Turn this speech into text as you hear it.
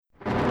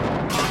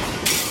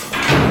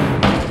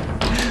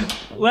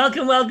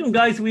Welcome,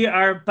 guys. We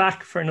are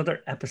back for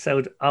another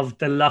episode of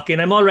The Lock-In.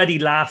 I'm already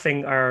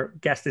laughing. Our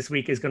guest this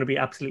week is going to be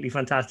absolutely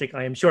fantastic,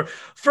 I am sure.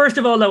 First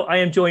of all, though, I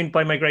am joined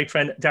by my great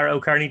friend, Dara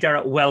O'Kearney.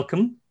 Dara,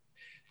 welcome.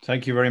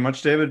 Thank you very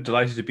much, David.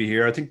 Delighted to be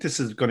here. I think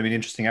this is going to be an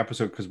interesting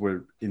episode because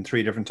we're in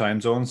 3 different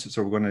time zones.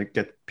 So we're going to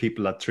get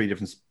people at 3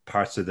 different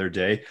parts of their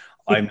day.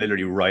 I'm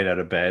literally right out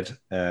of bed.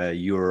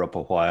 You're up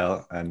a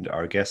while, and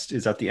our guest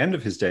is at the end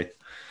of his day.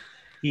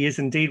 He is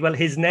indeed. Well,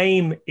 his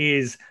name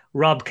is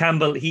Rob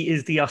Campbell. He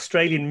is the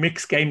Australian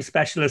mixed game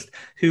specialist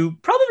who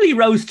probably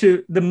rose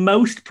to the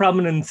most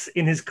prominence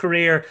in his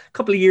career a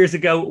couple of years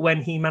ago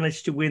when he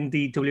managed to win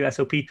the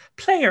WSOP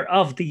Player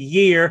of the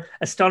Year.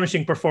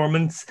 Astonishing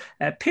performance,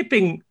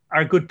 pipping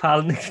our good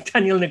pal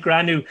Daniel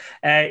Negreanu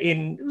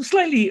in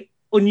slightly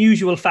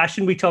unusual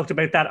fashion. We talked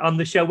about that on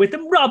the show with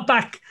him. Rob,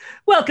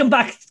 welcome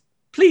back.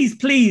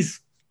 Please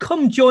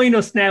come join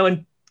us now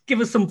and give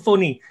us some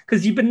funny,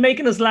 because you've been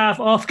making us laugh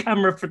off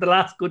camera for the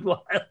last good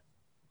while.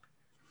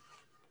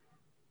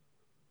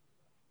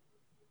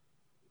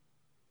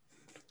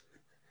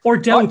 Or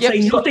don't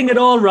say nothing at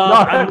all,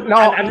 Rob,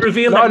 and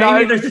reveal that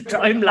maybe there's a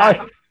time lag.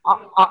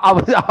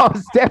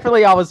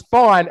 I was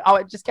fine.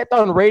 I just kept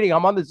on reading.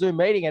 I'm on the Zoom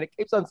meeting and it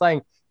keeps on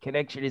saying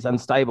connection is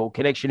unstable.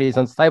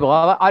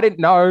 I didn't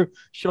know.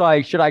 Should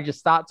I just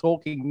start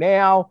talking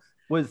now?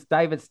 Was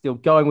David still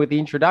going with the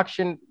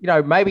introduction? You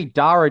know, maybe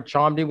Dara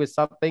chimed in with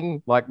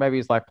something, like maybe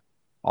he's like,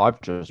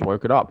 I've just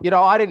woken up. You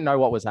know, I didn't know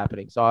what was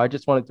happening. So I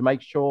just wanted to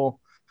make sure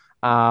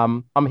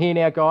I'm here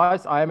now,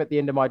 guys. I am at the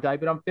end of my day,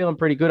 but I'm feeling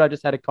pretty good. I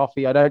just had a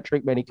coffee. I don't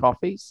drink many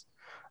coffees.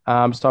 So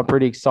I'm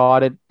pretty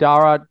excited.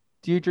 Dara,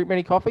 do you drink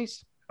many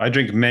coffees? I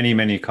drink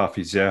many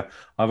coffees, yeah.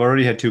 I've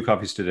already had 2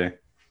 coffees today.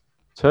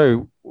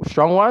 2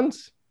 strong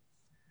ones?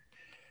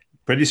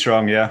 Pretty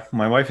strong, yeah.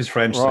 My wife is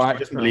French, so she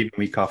doesn't believe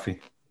in me coffee.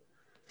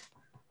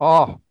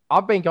 Oh,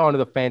 I've been going to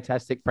the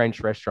fantastic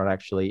French restaurant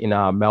actually in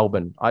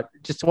Melbourne. I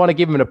just want to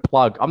give them a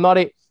plug.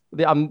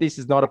 This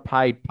is not a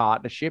paid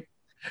partnership,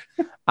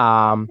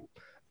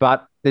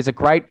 but there's a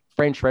great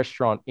French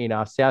restaurant in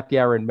South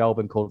Yarra in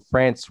Melbourne called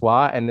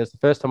Francois, and it's the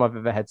first time I've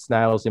ever had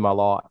snails in my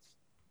life.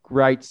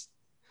 Great.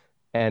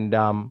 And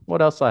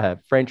what else I have?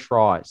 French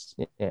fries.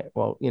 Yeah,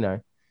 well, you know,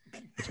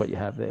 that's what you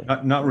have there.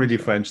 Not really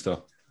French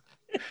though.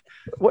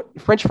 What,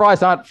 French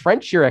fries aren't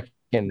French, you reckon?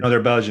 No,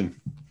 they're Belgian.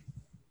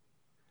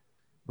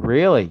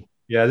 Really?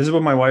 Yeah, this is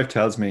what my wife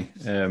tells me.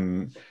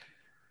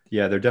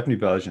 Yeah, they're definitely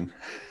Belgian.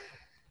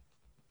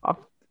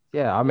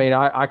 Yeah, I mean,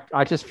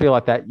 I just feel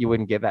like that you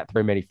wouldn't get that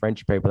through many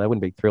French people. They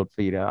wouldn't be thrilled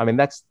for you to. I mean,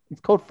 it's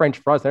called French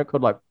fries. They're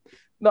called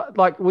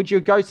would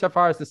you go so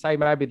far as to say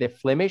maybe they're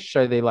Flemish,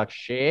 so they're like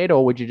shared,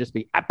 or would you just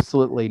be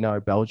absolutely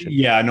no Belgian?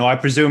 Yeah, no, I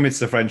presume it's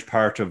the French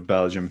part of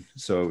Belgium,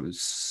 so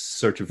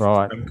sort of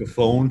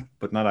francophone,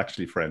 but not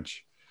actually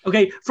French.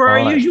 Okay, for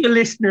our usual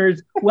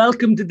listeners,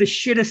 welcome to the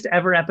shittest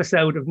ever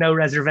episode of No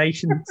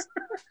Reservations.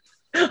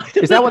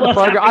 Is that what the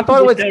program? I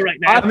thought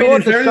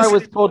the show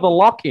was called The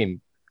Lock-In.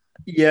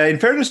 Yeah, in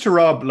fairness to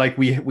Rob, like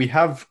we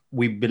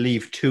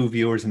believe 2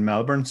 viewers in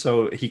Melbourne,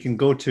 so he can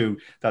go to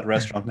that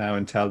restaurant now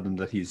and tell them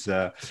that he's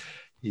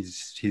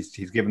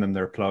given them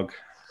their plug.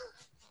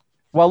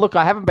 Well, look,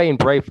 I haven't been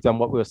briefed on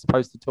what we were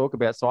supposed to talk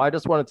about, so I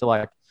just wanted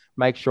to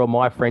make sure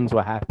my friends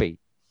were happy.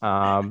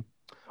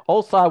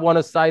 Also, I want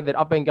to say that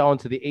I've been going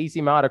to the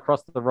Easy Mart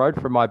across the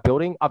road from my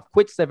building. I've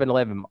quit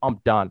 7-Eleven.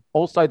 I'm done.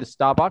 Also, the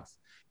Starbucks,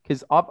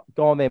 because I've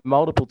gone there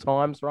multiple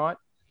times, right?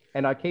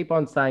 And I keep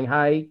on saying,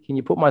 hey, can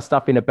you put my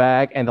stuff in a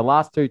bag? And the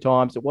last 2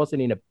 times, it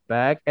wasn't in a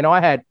bag. And I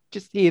had,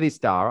 just hear this,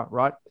 Dara,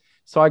 right?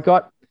 So I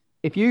got,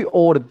 if you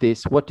ordered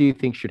this, what do you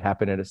think should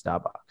happen at a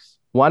Starbucks?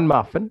 1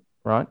 muffin,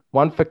 right?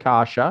 1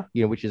 focaccia,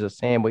 which is a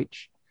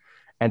sandwich,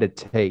 and a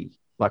tea,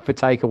 like for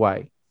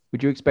takeaway.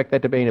 Would you expect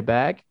that to be in a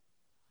bag?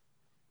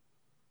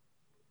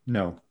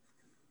 No.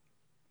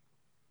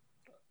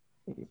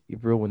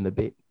 You've ruined the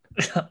bit.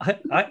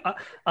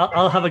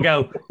 I'll have a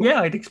go.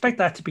 Yeah, I'd expect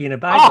that to be in a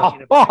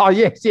bag. Oh,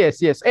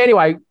 yes.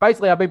 Anyway,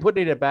 basically, I've been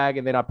putting it in a bag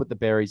and then I put the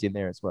berries in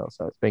there as well.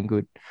 So it's been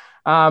good.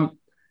 Yeah,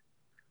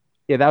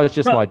 that was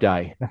just my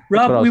day.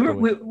 Rob,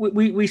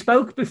 we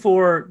spoke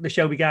before the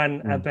show began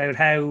about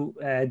how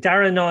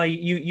Dara and I,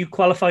 you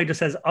qualified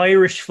us as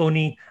Irish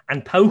funny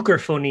and poker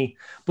funny,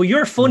 but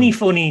you're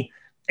funny,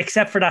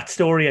 except for that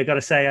story. I got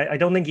to say, I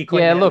don't think you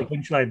quite get the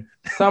punchline.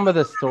 Some of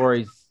the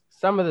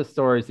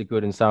stories are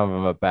good and some of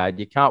them are bad.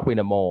 You can't win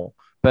them all.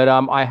 But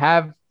I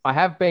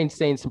have been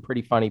seeing some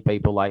pretty funny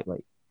people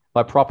lately,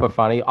 like proper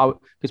funny.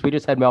 Because we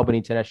just had Melbourne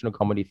International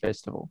Comedy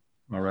Festival.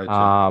 All right.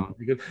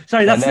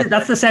 Sorry,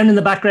 that's the sound in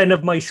the background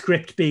of my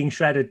script being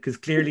shredded, because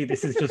clearly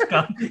this is just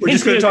gone. We're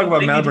just going to talk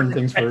about Melbourne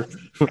things first.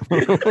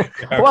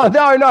 Well,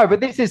 no,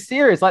 but this is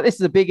serious. Like, this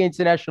is a big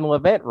international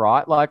event,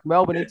 right? Like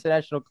Melbourne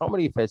International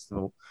Comedy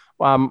Festival.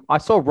 I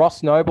saw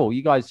Ross Noble.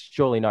 You guys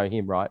surely know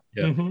him, right?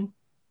 Yeah. Mm-hmm.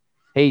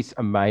 He's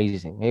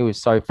amazing. He was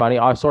so funny.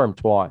 I saw him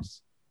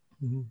twice.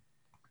 Mm-hmm.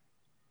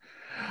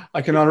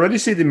 I can already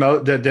see the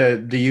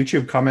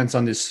YouTube comments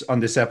on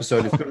this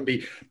episode. It's going to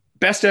be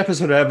best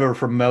episode ever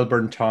from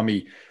Melbourne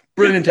Tommy.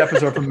 Brilliant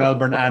episode from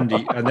Melbourne,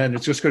 Andy. And then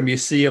it's just going to be a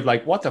sea of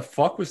like, what the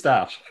fuck was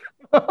that?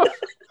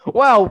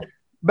 Well,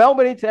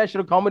 Melbourne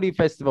International Comedy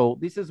Festival.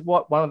 This is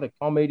what one of the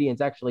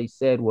comedians actually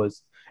said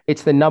was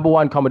it's the number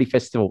one comedy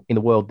festival in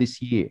the world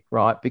this year,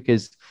 right?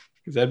 Because,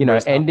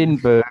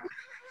 Edinburgh.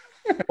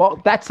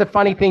 Well, that's a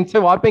funny thing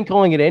too. I've been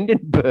calling it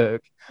Edinburgh.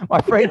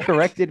 My friend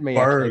corrected me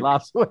actually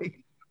last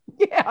week.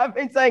 Yeah, I've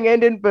been saying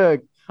Edinburgh.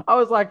 I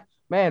was like,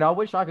 man, I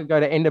wish I could go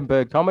to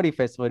Edinburgh Comedy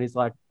Festival. And he's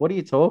like, what are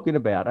you talking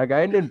about? I go,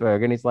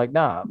 Edinburgh. And he's like,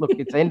 nah, look,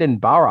 it's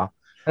Edinburgh.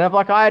 And I'm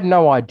like, I had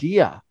no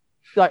idea.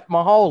 Like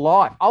my whole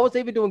life. I was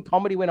even doing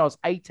comedy when I was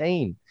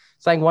 18,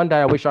 saying one day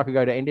I wish I could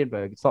go to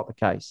Edinburgh. It's not the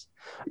case.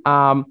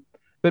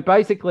 But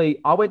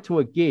basically, I went to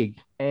a gig,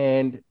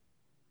 and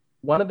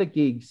one of the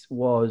gigs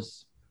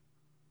was,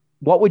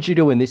 what would you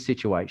do in this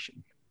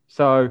situation?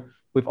 So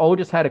we've all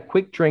just had a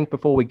quick drink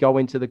before we go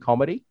into the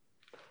comedy.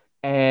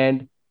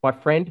 And my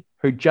friend,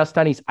 who'd just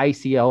done his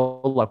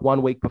ACL like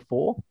 1 week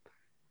before,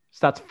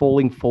 starts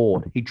falling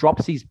forward. He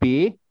drops his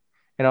beer,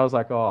 and I was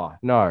like, oh,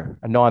 no,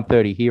 a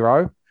 9:30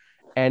 hero.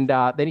 And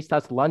then he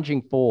starts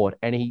lunging forward,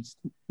 and his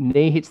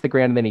knee hits the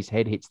ground, and then his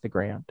head hits the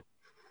ground.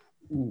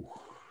 Ooh,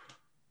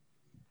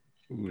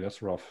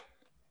 that's rough.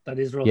 That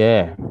is rough.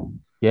 Yeah.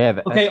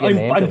 Yeah. Okay,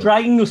 I'm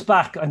dragging us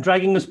back.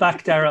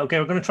 Dara. Okay,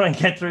 we're going to try and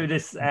get through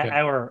this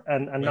hour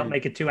and not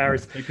make it 2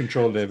 hours. Take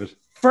control, David.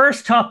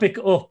 First topic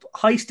up,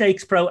 high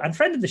stakes pro and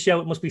friend of the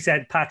show, it must be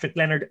said, Patrick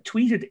Leonard,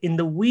 tweeted in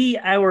the wee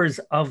hours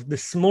of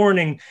this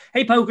morning,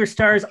 hey,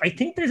 Pokerstars, I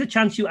think there's a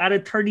chance you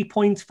added 30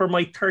 points for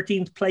my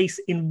 13th place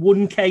in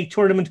 1K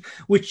tournament,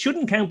 which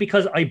shouldn't count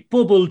because I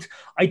bubbled.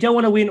 I don't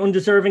want to win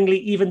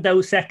undeservingly, even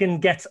though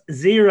second gets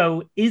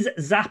 0. Is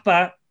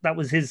Zappa, that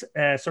was his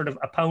sort of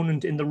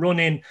opponent in the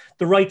run-in,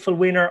 the rightful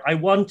winner? I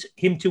want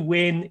him to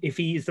win if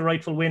he is the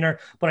rightful winner,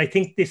 but I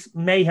think this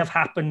may have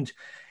happened.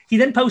 He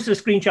then posted a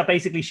screenshot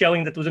basically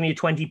showing that there was only a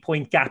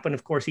 20-point gap. And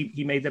of course,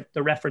 he made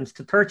the reference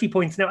to 30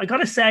 points. Now, I got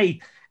to say,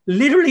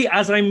 literally,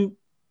 as I'm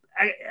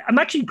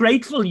actually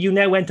grateful you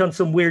now went on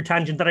some weird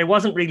tangent that I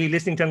wasn't really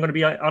listening to, I'm going to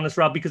be honest,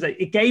 Rob, because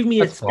it gave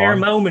me a spare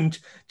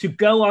moment to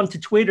go onto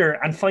Twitter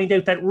and find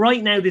out that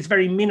right now, this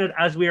very minute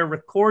as we are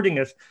recording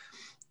it,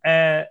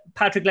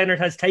 Patrick Leonard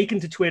has taken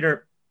to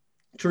Twitter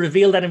to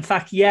reveal that, in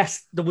fact,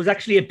 yes, there was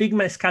actually a big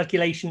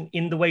miscalculation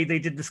in the way they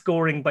did the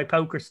scoring by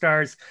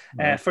Pokerstars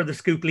for the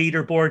SCOOP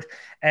Leaderboard.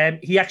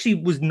 He actually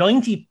was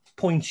 90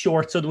 points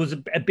short, so there was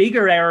a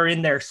bigger error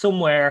in there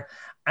somewhere.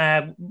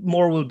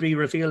 More will be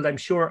revealed, I'm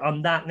sure,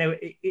 on that. Now,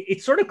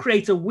 it sort of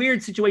creates a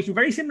weird situation,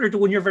 very similar to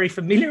one you're very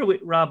familiar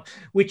with, Rob,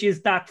 which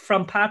is that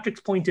from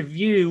Patrick's point of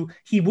view,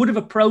 he would have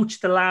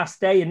approached the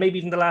last day and maybe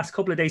even the last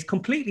couple of days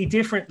completely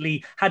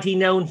differently had he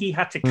known he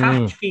had to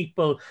catch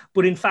people.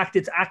 But in fact,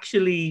 it's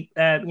actually,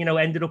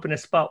 ended up in a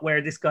spot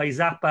where this guy,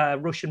 Zappa, a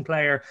Russian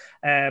player,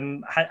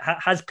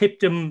 has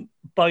pipped him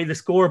by the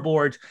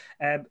scoreboard.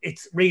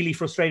 It's really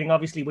frustrating,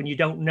 obviously, when you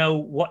don't know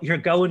what you're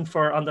going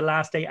for on the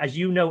last day, as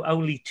you know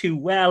only too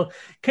well.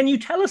 Can you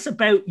tell us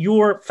about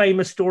your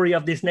famous story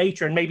of this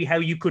nature and maybe how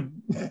you could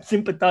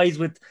sympathize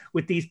with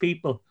these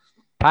people?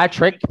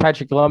 Patrick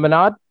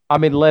Leonard.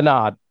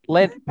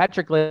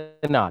 Patrick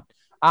Leonard.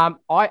 I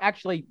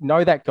actually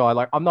know that guy.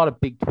 Like, I'm not a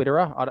big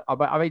Twitterer.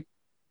 I mean,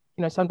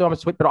 sometimes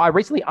I tweet, but I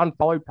recently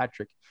unfollowed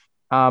Patrick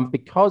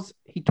because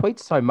he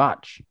tweets so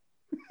much.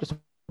 Just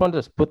wanted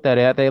to put that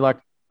out there. Like,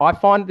 I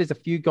find there's a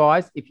few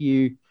guys,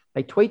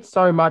 they tweet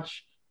so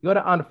much, you got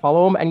to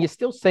unfollow them, and you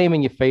still see them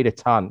in your feed a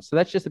ton. So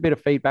that's just a bit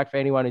of feedback for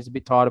anyone who's a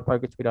bit tired of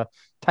poker Twitter.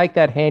 Take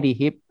that handy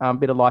hip,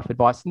 bit of life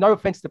advice. No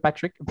offense to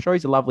Patrick. I'm sure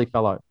he's a lovely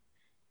fellow.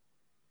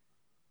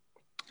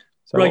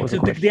 So right, so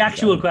the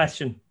actual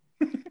question.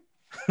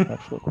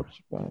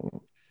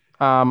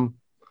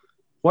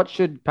 What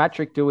should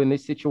Patrick do in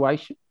this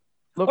situation?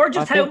 Look, or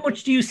just how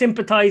much do you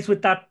sympathize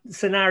with that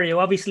scenario?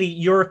 Obviously,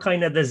 you're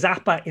kind of the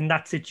Zappa in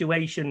that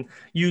situation.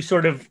 You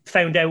sort of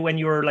found out when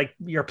you were like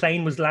your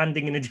plane was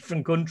landing in a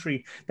different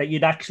country that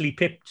you'd actually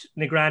pipped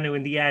Negreanu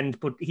in the end.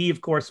 But he, of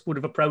course, would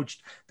have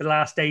approached the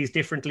last days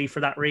differently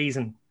for that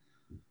reason.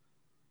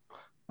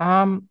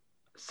 So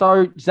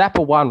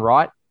Zappa won,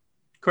 right?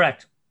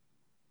 Correct.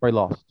 Or he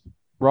lost.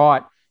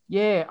 Right.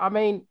 Yeah, I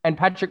mean, and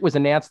Patrick was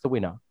announced the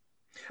winner.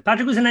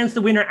 Patrick was announced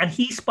the winner, and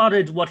he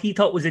spotted what he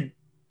thought was a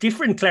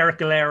different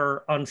clerical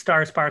error on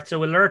Star's part,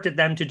 so alerted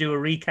them to do a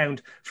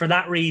recount for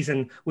that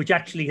reason, which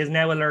actually has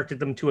now alerted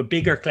them to a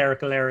bigger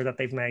clerical error that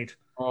they've made.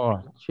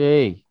 Oh,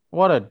 gee.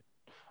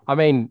 I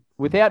mean,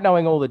 without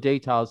knowing all the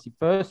details,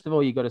 first of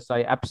all, you got to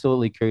say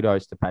absolutely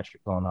kudos to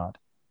Patrick Leonard.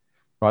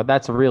 Right,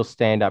 that's a real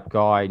stand-up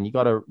guy, and you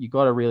got to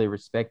really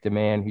respect a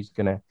man who's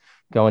going to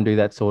go and do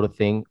that sort of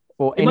thing.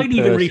 Or you might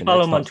even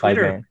refollow him on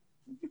Twitter.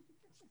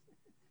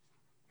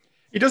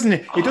 He doesn't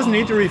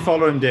need to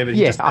refollow him, David.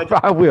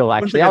 I will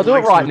actually. I'll do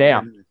it right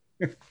now.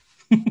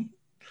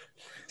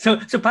 So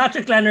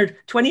Patrick Leonard,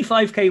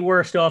 25k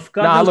worst off.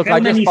 God knows how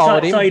many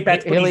side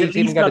bets, but he's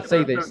even going to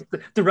see this.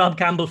 The Rob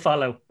Campbell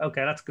follow.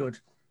 Okay, that's good.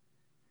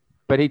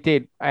 But he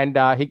did, and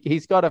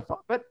he's got a.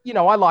 But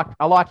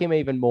I like him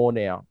even more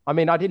now. I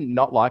mean, I didn't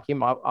not like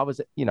him. I was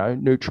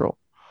neutral,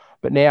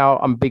 But now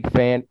I'm a big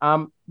fan.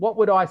 What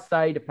would I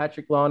say to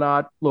Patrick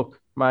Leonard? Look,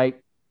 mate,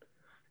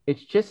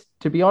 it's just,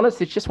 to be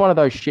honest, it's just one of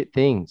those shit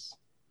things.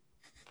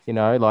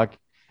 Like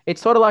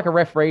it's sort of like a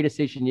referee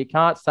decision. You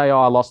can't say,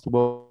 oh, I lost the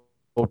World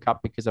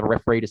Cup because of a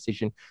referee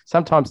decision.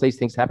 Sometimes these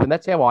things happen.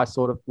 That's how I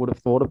sort of would have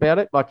thought about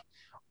it. Like,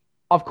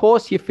 of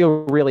course, you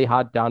feel really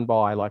hard done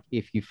by, like,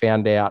 if you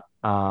found out,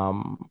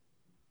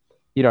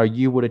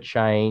 you would have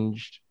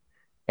changed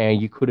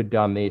and you could have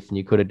done this and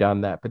you could have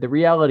done that. But the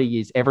reality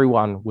is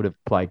everyone would have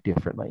played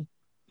differently.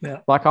 Yeah.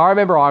 Like, I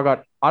remember I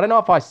don't know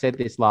if I said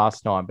this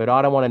last time, but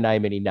I don't want to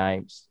name any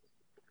names.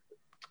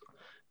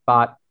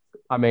 But,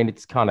 I mean,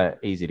 it's kind of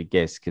easy to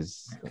guess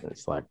because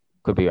it's like,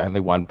 could be only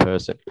one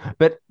person.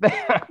 But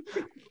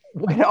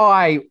when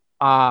I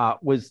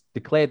was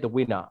declared the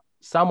winner,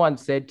 someone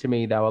said to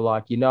me, they were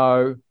like,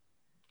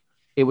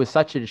 it was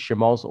such a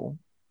schmozzle.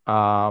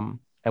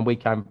 And we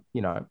came,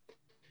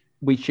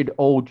 we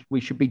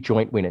should be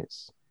joint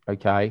winners.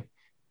 Okay.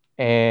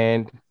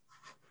 And,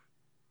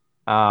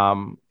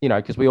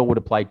 because we all would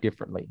have played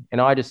differently.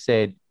 And I just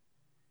said,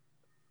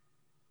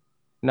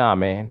 nah,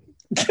 man.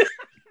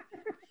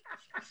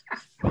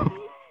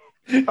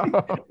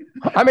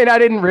 I mean, I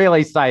didn't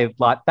really say it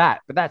like that,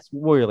 but that's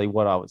really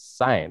what I was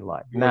saying.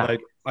 Like, no,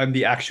 like, I'm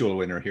the actual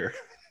winner here.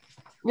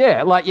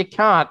 Yeah, like you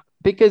can't,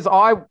 because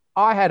I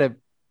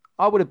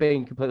would have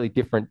been completely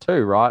different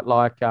too, right?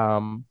 Like,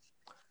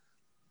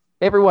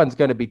 everyone's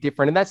going to be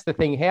different, and that's the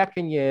thing. How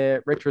can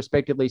you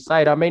retrospectively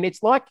say it? I mean,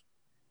 it's like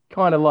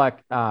kind of like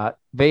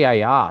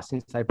VAR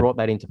since they brought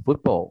that into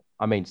football.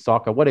 I mean,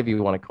 soccer, whatever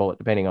you want to call it,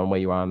 depending on where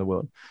you are in the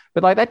world.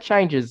 But like that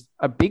changes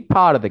a big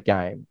part of the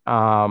game.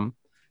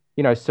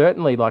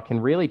 Certainly like can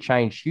really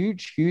change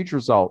huge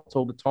results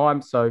all the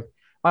time. So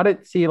I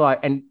don't see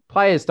and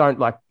players don't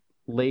like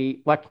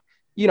leave, like,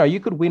 you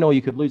could win or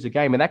you could lose a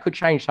game and that could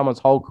change someone's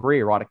whole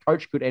career, right? A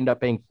coach could end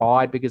up being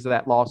fired because of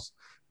that loss.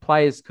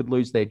 Players could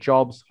lose their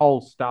jobs.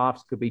 Whole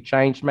staffs could be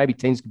changed. Maybe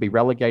teams could be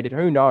relegated.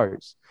 Who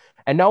knows?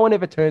 And no one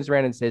ever turns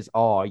around and says,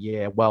 oh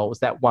yeah, well, it was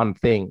that one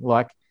thing.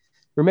 Like,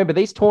 remember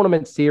these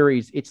tournament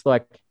series, it's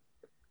like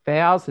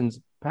thousands,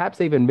 perhaps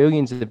even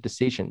millions of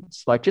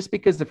decisions. Like just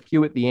because a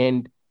few at the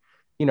end,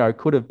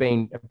 could have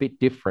been a bit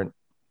different.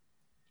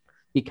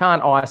 You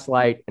can't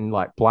isolate and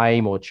like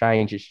blame or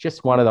change. It's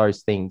just one of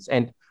those things.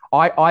 And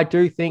I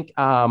do think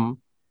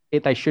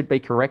they should be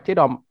corrected.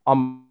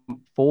 I'm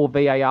for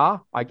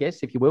VAR, I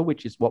guess, if you will,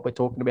 which is what we're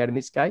talking about in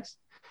this case.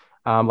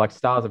 Like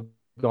Stars have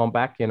gone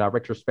back and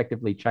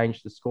retrospectively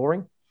changed the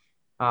scoring.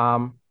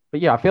 But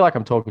yeah, I feel like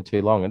I'm talking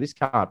too long, and this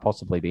can't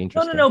possibly be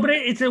interesting. No, but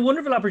it's a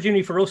wonderful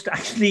opportunity for us to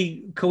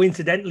actually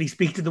coincidentally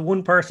speak to the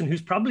one person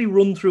who's probably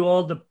run through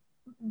all the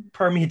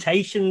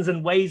permutations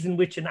and ways in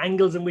which and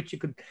angles in which you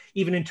could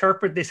even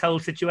interpret this whole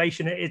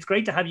situation. It's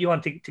great to have you on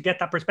to get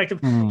that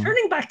perspective.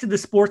 Turning back to the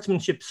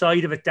sportsmanship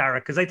side of it, Dara,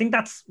 because I think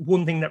that's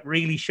one thing that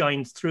really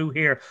shines through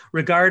here,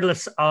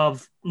 regardless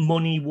of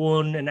money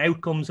won and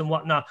outcomes and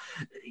whatnot.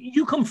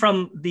 You come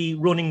from the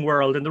running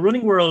world, and the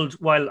running world,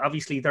 while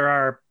obviously there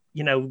are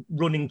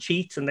running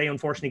cheats and they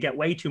unfortunately get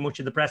way too much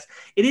of the press,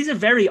 it is a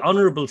very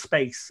honorable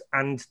space,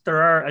 and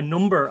there are a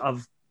number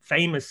of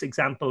famous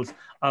examples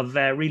of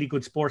really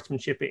good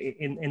sportsmanship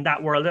in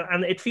that world,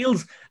 and it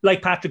feels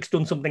like Patrick's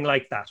done something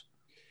like that.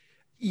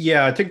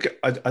 Yeah, I think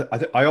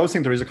I always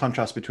think there is a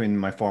contrast between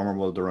my former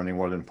world, the running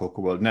world, and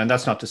poker world. Now,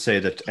 that's not to say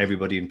that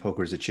everybody in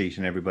poker is a cheat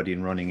and everybody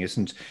in running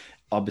isn't.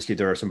 Obviously,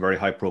 there are some very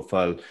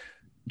high-profile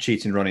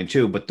cheats in running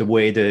too, but the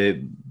way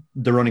the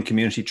running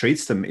community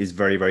treats them is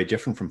very, very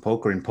different from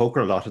poker. In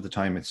poker, a lot of the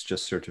time, it's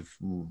just sort of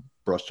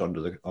brushed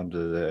under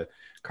the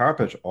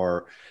carpet,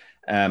 or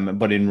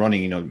but in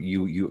running,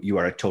 you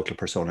are a total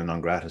persona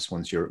non gratis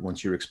once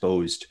you're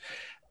exposed.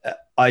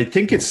 I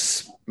think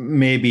it's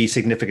maybe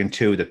significant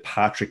too that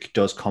Patrick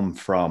does come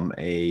from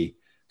a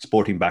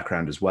sporting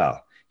background as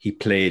well. He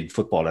played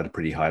football at a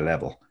pretty high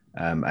level,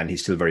 and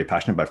he's still very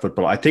passionate about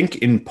football. I think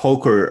in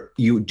poker,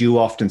 you do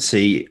often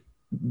see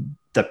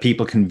that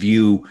people can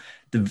view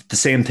the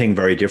same thing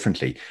very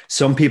differently.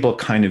 Some people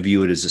kind of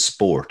view it as a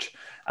sport,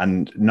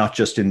 and not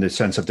just in the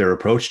sense of their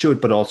approach to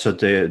it, but also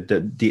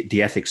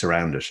the ethics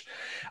around it.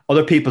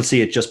 Other people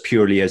see it just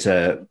purely as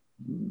a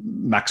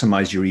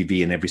maximize your EV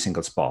in every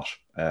single spot,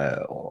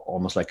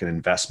 almost like an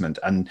investment.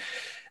 And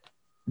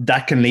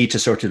that can lead to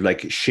sort of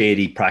like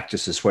shady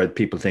practices where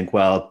people think,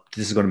 well,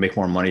 this is going to make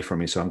more money for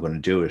me, so I'm going to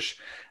do it.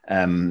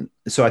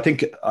 So I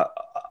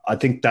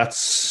think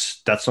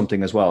that's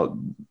something as well.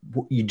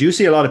 You do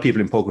see a lot of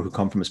people in poker who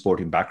come from a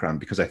sporting background,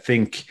 because I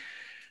think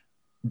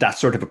that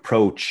sort of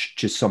approach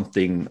to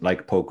something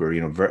like poker,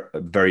 very,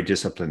 very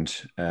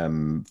disciplined,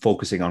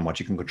 focusing on what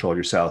you can control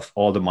yourself,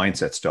 all the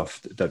mindset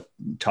stuff that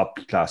top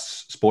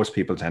class sports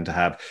people tend to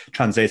have,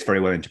 translates very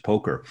well into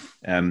poker.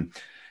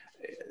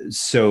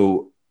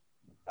 So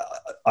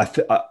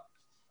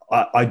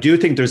I do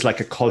think there's like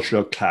a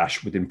cultural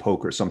clash within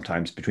poker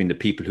sometimes between the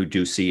people who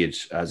do see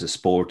it as a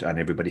sport and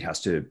everybody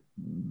has to,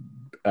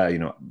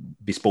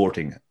 be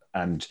sporting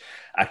and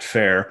act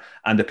fair,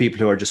 and the people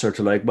who are just sort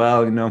of like,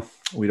 well,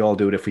 we'd all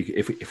do it if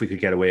we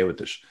could get away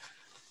with it.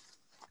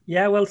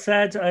 Yeah, well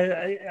said.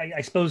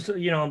 I suppose,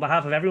 on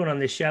behalf of everyone on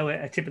this show,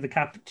 a tip of the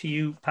cap to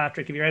you,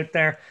 Patrick, if you're out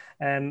there.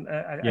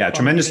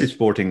 Tremendously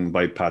sporting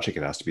by Patrick,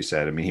 it has to be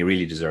said. I mean, he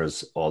really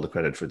deserves all the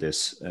credit for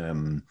this.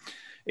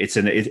 It's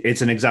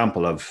an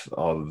example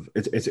of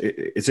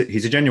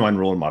he's a genuine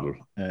role model,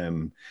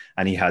 and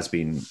he has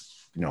been,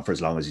 for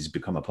as long as he's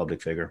become a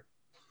public figure.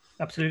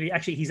 Absolutely.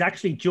 Actually, he's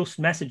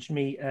just messaged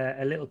me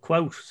a little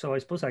quote. So I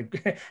suppose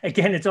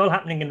again, it's all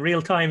happening in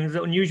real time. It's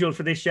unusual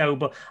for this show,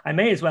 but I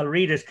may as well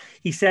read it.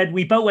 He said,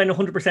 "We both went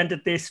 100%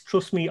 at this.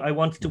 Trust me, I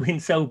wanted to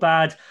win so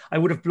bad. I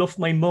would have bluffed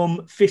my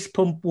mum, fist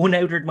pump,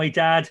 one-outered my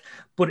dad.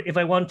 But if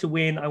I want to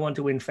win, I want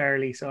to win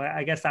fairly." So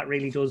I guess that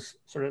really does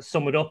sort of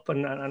sum it up,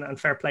 and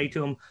fair play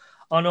to him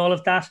on all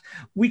of that.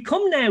 We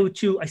come now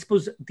to, I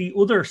suppose, the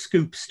other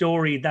SCOOP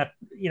story that,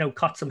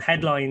 caught some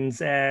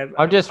headlines.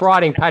 I'm just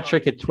writing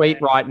Patrick a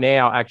tweet right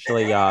now,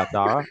 actually,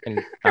 Dara.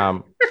 And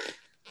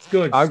it's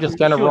good. I'm just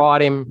going to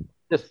write him,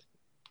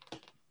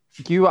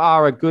 you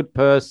are a good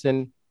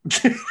person,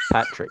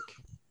 Patrick.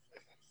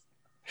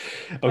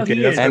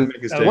 Okay. And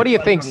what do you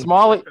think,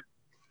 Smiley?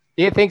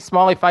 Do you think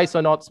smiley face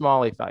or not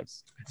smiley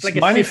face? It's like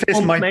smiley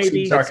face might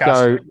seem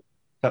sarcastic.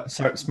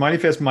 Sorry, smiley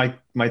face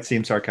might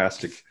seem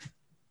sarcastic.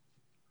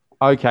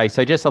 Okay,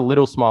 so just a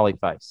little smiley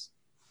face.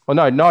 Oh,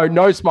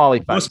 no smiley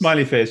face. No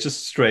smiley face,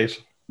 just straight.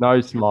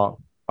 No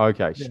smile.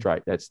 Okay,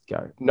 straight. Let's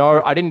go.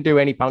 No, I didn't do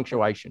any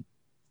punctuation.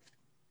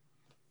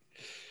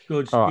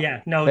 Good. Right.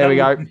 Yeah, no, there we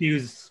go.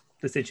 Confuse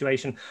the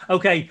situation.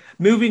 Okay,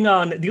 moving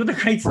on. The other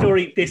great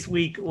story this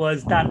week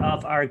was that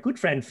of our good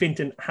friend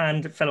Fintan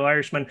Hand, fellow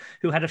Irishman,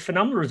 who had a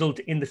phenomenal result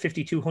in the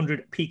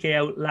 5,200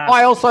 PKO last.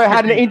 I also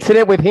had an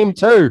incident with him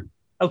too.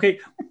 Okay,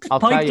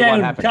 pipe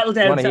down, settle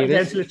down till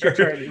it's your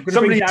turn.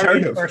 Somebody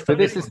turn it. So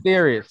this is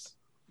serious.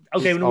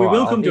 Okay, we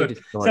will come to it.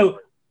 So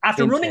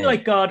after running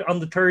like God on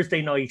the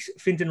Thursday night,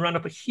 Fintan ran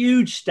up a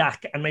huge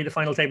stack and made the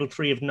final table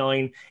 3 of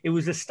 9. It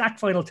was a stacked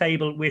final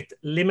table with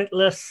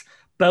Limitless,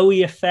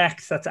 Bowie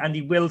Effects, that's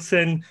Andy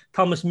Wilson,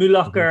 Thomas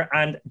Mulocker,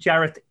 and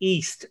Jarrett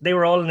East. They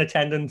were all in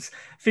attendance.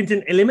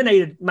 Fintan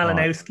eliminated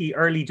Malinowski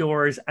early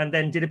doors and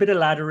then did a bit of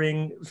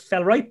laddering,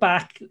 fell right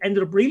back,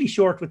 ended up really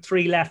short with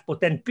 3 left,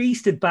 but then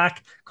beasted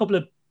back, a couple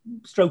of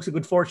strokes of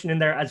good fortune in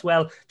there as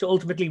well to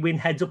ultimately win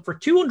heads up for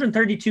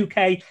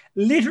 232k,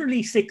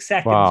 literally 6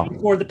 seconds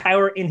before the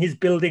power in his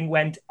building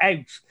went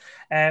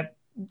out.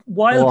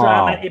 Wild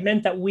drama. It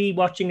meant that we,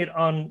 watching it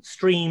on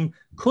stream,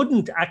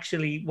 couldn't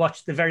actually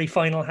watch the very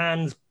final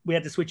hands. We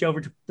had to switch over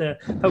to the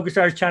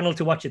Pokerstars channel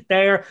to watch it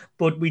there,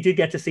 but we did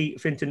get to see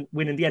Fintan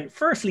win in the end.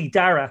 Firstly,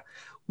 Dara,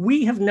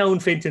 we have known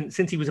Fintan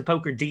since he was a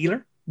poker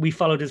dealer. We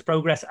followed his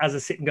progress as a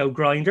sit-and-go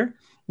grinder.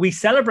 We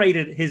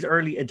celebrated his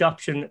early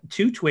adoption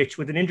to Twitch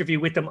with an interview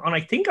with him on,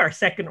 I think, our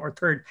 2nd or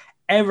 3rd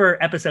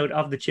ever episode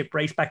of the Chip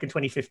Race back in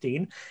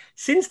 2015.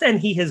 Since then,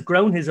 he has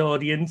grown his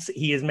audience.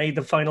 He has made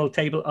the final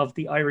table of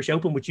the Irish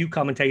Open, which you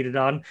commentated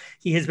on.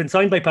 He has been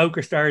signed by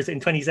Pokerstars in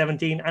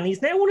 2017, and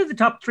he's now one of the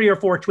top 3 or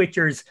 4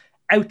 Twitchers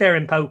out there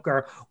in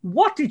poker.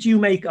 What did you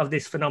make of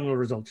this phenomenal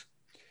result?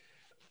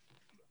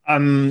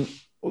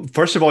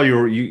 First of all,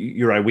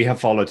 you're right. We have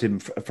followed him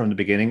from the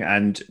beginning,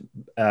 and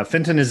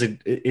Fintan is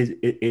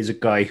a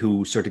guy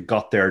who sort of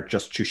got there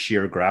just to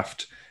sheer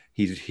graft.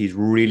 He's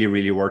really,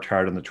 really worked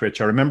hard on the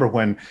Twitch. I remember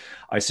when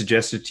I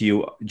suggested to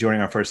you during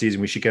our first season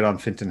we should get on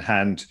Fintan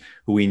Hand,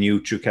 who we knew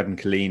through Kevin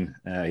Killeen,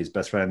 his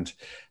best friend,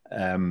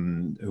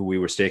 who we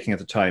were staking at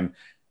the time,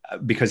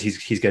 because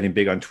he's getting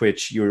big on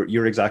Twitch.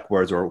 Your exact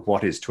words were,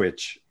 "What is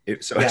Twitch?"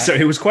 So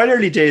it was quite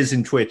early days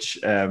in Twitch,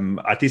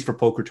 at least for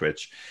poker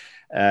Twitch.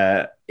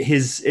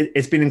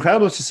 It's been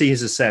incredible to see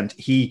his ascent.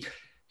 He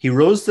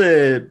rose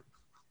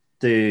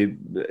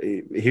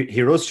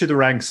he rose to the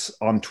ranks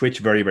on Twitch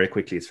very, very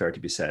quickly. It's fair to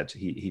be said.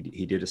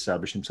 He did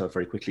establish himself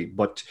very quickly,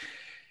 but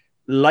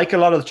like a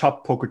lot of the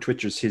top poker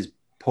Twitchers, his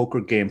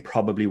poker game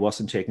probably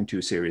wasn't taken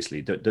too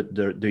seriously.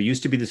 There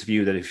used to be this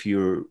view that if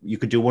you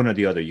could do one or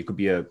the other, you could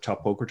be a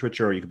top poker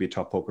Twitcher or you could be a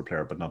top poker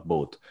player, but not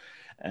both,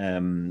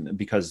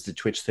 because the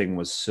Twitch thing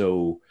was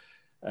so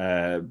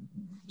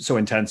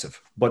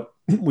intensive. But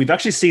we've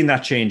actually seen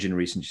that change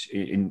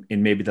in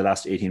maybe the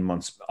last 18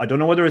 months. I don't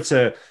know whether it's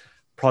a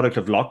product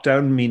of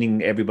lockdown,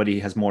 meaning everybody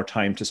has more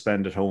time to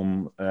spend at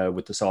home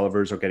with the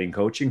solvers or getting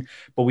coaching,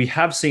 but we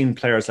have seen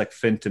players like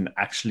Fintan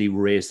actually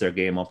raise their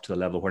game up to the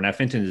level where now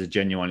Fintan is a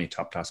genuinely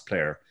top class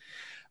player.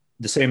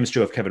 The same is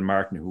true of Kevin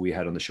Martin, who we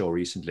had on the show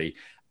recently,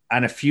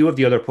 and a few of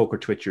the other poker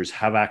Twitchers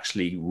have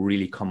actually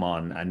really come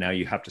on, and now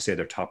you have to say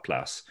they're top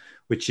class,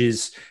 which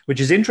is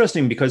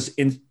interesting, because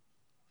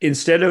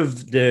instead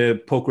of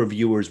the poker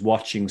viewers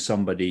watching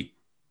somebody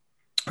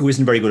who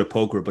isn't very good at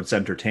poker but it's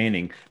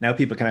entertaining, now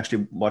people can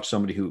actually watch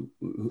somebody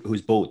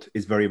who's both,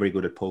 is very, very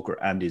good at poker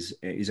and is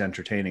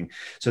entertaining.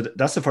 So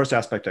that's the first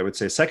aspect, I would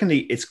say. Secondly,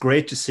 it's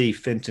great to see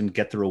Fintan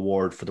get the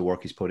reward for the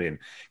work he's put in,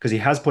 because he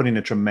has put in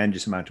a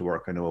tremendous amount of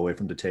work, I know, away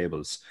from the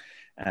tables.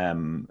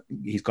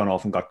 He's gone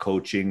off and got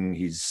coaching.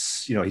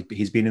 He's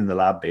been in the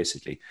lab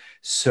basically.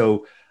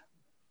 So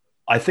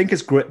I think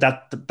it's great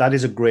that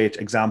is a great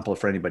example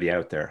for anybody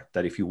out there,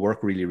 that if you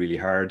work really, really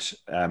hard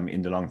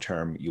in the long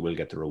term, you will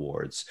get the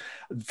rewards.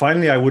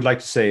 Finally, I would like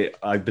to say,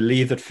 I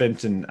believe that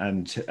Fintan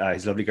and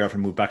his lovely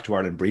girlfriend moved back to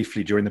Ireland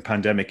briefly during the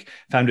pandemic,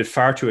 found it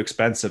far too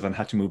expensive and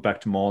had to move back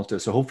to Malta.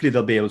 So hopefully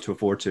they'll be able to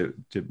afford to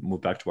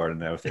move back to Ireland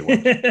now if they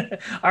want.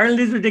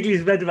 Ireland is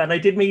ridiculously expensive, and I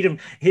did meet him.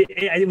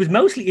 It was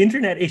mostly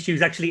internet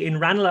issues, actually, in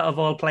Ranelagh of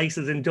all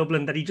places in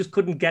Dublin, that he just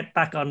couldn't get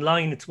back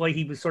online. It's why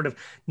he was sort of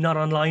not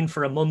online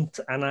for a month,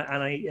 and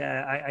I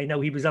know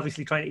he was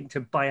obviously trying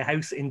to buy a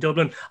house in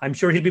Dublin. I'm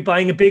sure he'll be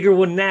buying a bigger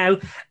one now.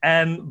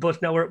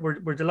 But no,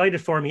 we're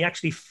delighted for him. He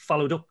actually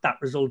followed up that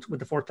result with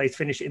the fourth place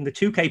finish in the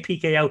 2K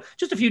PKO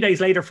just a few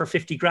days later for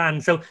 50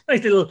 grand. So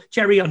nice little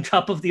cherry on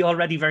top of the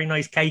already very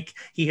nice cake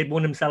he had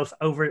won himself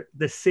over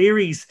the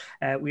series.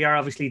 We are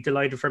obviously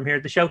delighted from here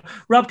at the show.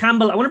 Rob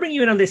Campbell, I want to bring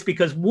you in on this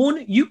because,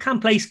 one, you can't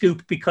play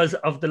Scoop because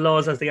of the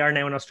laws as they are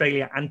now in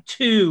Australia, and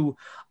two,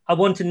 I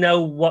want to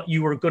know what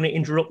you were going to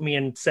interrupt me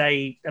and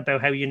say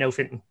about how you know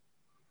Fintan.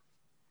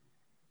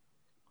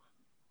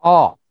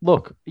 Oh,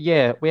 look,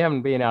 yeah, we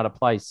haven't been able to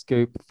play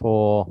Scoop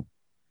for,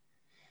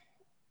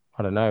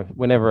 I don't know,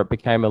 whenever it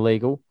became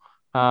illegal.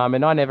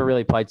 And I never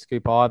really played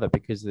Scoop either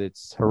because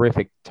it's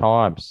horrific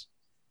times.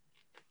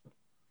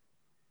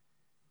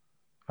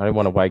 I don't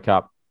want to wake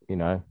up,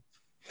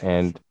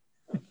 and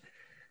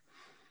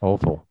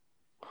awful.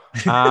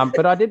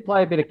 But I did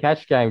play a bit of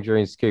cash game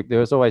during Scoop. There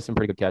was always some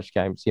pretty good cash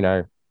games,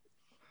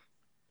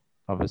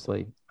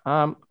 obviously.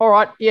 All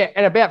right. Yeah.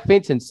 And about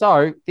Fintan.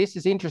 So this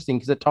is interesting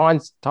because it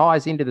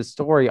ties into the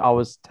story I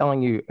was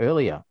telling you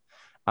earlier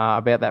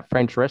about that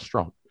French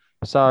restaurant.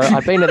 So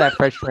I've been to that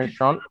French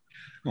restaurant.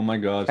 Oh my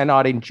God. And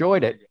I'd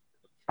enjoyed it.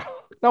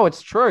 No,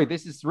 it's true.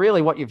 This is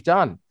really what you've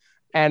done.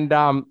 And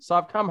so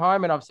I've come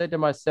home and I've said to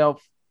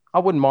myself, I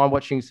wouldn't mind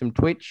watching some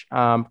Twitch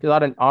because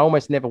I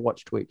almost never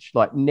watch Twitch,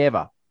 like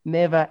never,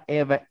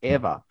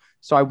 ever.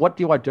 So what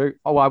do?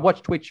 Oh, I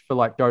watch Twitch for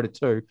like Dota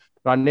 2,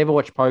 but I never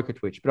watch poker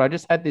Twitch. But I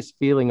just had this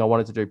feeling I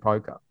wanted to do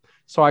poker.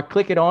 So I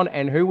click it on,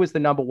 and who was the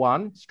number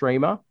one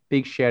streamer?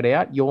 Big shout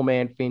out, your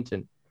man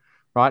Fintan,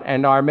 right?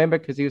 And I remember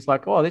because he was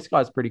like, oh, this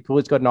guy's pretty cool.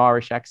 He's got an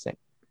Irish accent.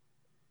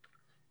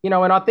 And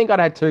I think I'd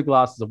had 2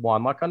 glasses of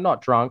wine. Like, I'm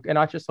not drunk. And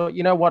I just thought,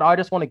 you know what? I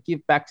just want to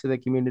give back to the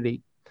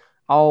community.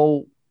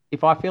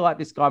 If I feel like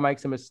this guy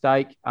makes a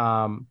mistake,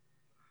 I'll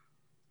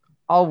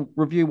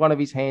review one of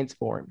his hands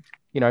for him,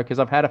 because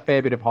I've had a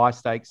fair bit of high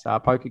stakes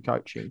poker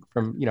coaching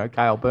from,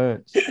 Cale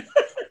Burns,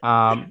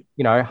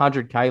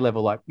 100K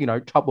level, like,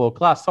 top world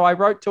class. So I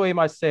wrote to him,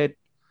 I said,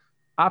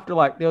 after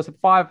there was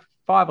 5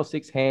 or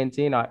 6 hands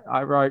in,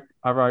 I wrote,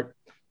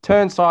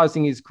 turn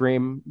sizing is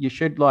grim. You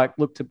should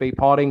look to be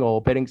potting or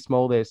betting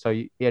small there.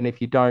 And if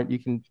you don't, you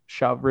can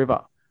shove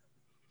river.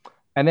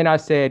 And then I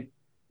said,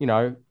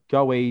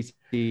 go easy.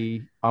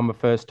 I'm a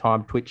first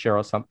time Twitcher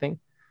or something.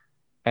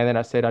 And then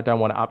I said, I don't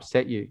want to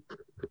upset you.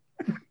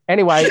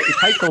 Anyway, it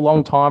takes a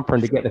long time for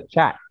him to get the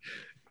chat.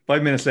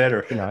 5 minutes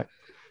later.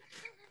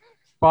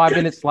 5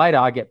 minutes later,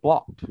 I get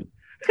blocked.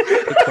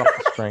 It's off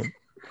the screen.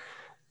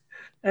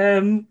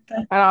 And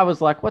I was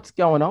like, what's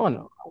going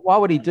on? Why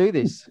would he do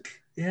this?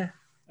 Yeah.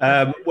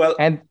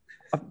 And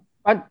a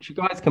bunch of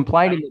guys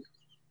complaining.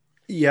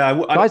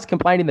 Yeah. Guys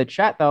complained in the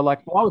chat. They were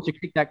like, why would you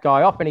kick that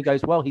guy off? And he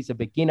goes, well, he's a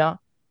beginner,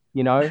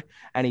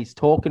 and he's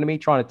talking to me,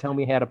 trying to tell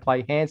me how to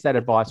play hands. That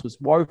advice was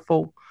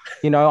woeful.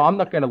 I'm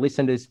not going to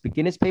listen to this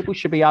beginners. People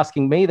should be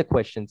asking me the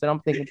questions. And I'm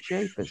thinking,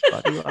 jeepers,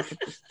 buddy,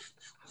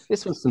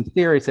 this was some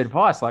serious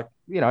advice.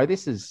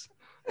 This is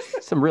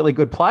some really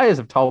good players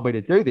have told me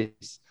to do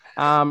this.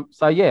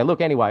 So yeah,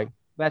 look, anyway,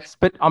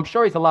 but I'm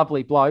sure he's a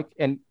lovely bloke.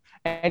 And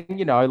I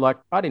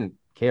didn't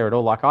care at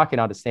all. I can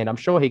understand. I'm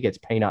sure he gets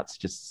peanuts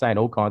just saying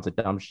all kinds of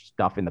dumb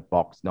stuff in the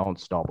box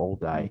nonstop all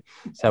day.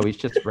 So he's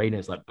just reading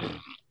it's like,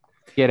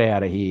 get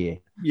out of here.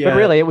 Yeah. But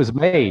really, it was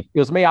me. It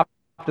was me up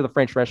to the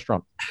French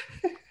restaurant.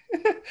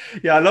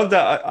 Yeah, I love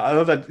that. I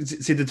love that.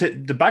 See,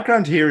 the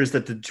background here is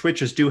that the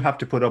Twitchers do have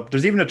to put up.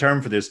 There's even a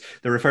term for this.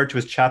 They're referred to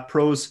as chat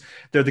pros.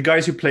 They're the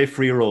guys who play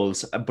free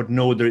rolls, but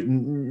know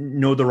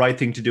the right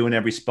thing to do in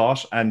every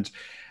spot. And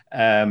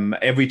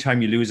every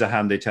time you lose a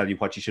hand, they tell you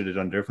what you should have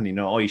done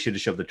differently. You should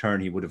have shoved the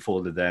turn. He would have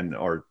folded then,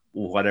 or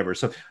whatever.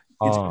 So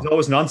it's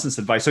always nonsense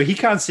advice. So he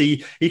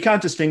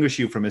can't distinguish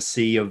you from a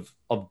sea of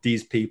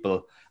these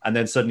people. And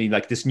then suddenly,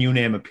 this new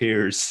name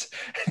appears,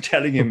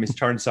 telling him his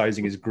turn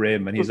sizing is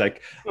grim, and he's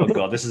like, "Oh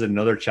God, this is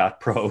another chat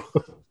pro."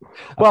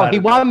 Well, he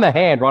won the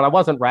hand, right? I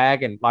wasn't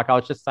ragging; I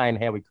was just saying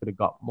how we could have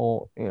got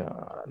more. I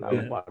don't know,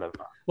 whatever.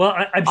 Well,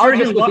 I'm sure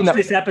he'll watch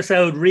this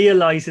episode,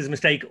 realize his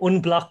mistake,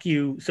 unblock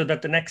you, so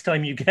that the next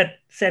time you get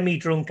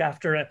semi-drunk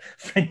after a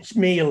French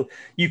meal,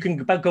 you can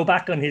go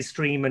back on his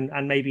stream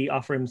and maybe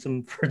offer him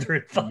some further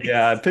advice.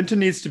 Yeah, Fintan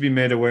needs to be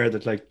made aware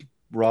that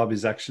Rob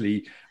has had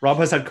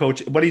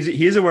coach, but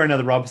he is aware now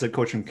that Rob has had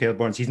coach from Cale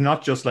Burns. He's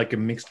not just like a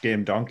mixed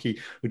game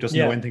donkey who doesn't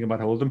know anything about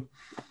Hold'em.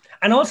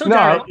 And also,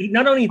 Dara,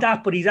 not only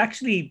that, but he's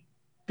actually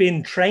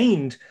been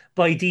trained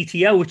by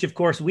DTO, which of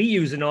course we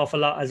use an awful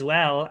lot as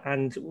well.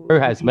 And who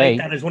has me?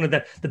 That is one of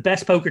the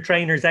best poker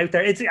trainers out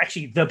there. It's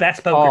actually the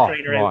best poker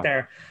trainer out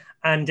there.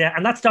 And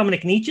that's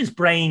Dominic Nietzsche's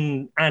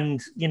brain and,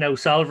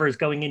 solvers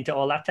going into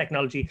all that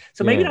technology.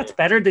 So maybe that's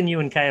better than you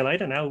and Kale. I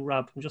don't know,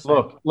 Rob. I'm just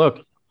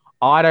look.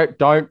 I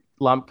don't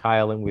lump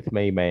Kale in with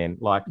me, man.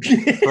 Like,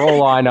 for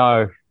all I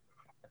know,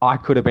 I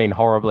could have been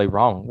horribly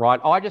wrong, right?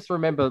 I just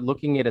remember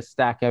looking at a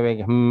stack, going,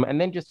 and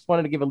then just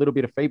wanted to give a little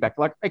bit of feedback.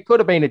 Like, it could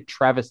have been a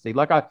travesty.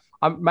 Like, I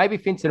maybe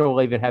Fintan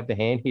will even have the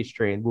hand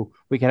history, and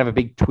we can have a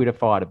big Twitter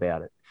fight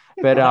about it.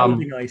 But that would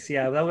be nice.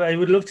 Yeah, I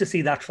would love to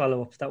see that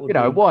follow up. That would,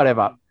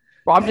 whatever.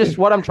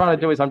 What I'm trying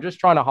to do is I'm just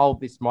trying to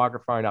hold this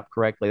microphone up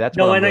correctly. That's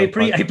no, and I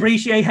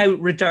appreciate how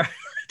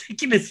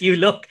ridiculous you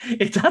look.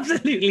 It's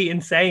absolutely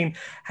insane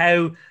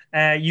how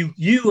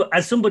you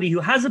as somebody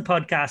who has a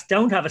podcast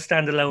don't have a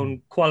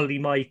standalone quality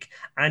mic,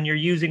 and you're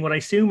using what I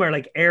assume are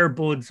like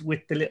earbuds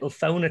with the little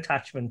phone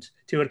attachment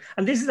to it.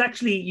 And this is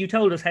actually, you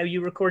told us how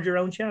you record your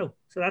own show,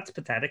 so that's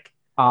pathetic.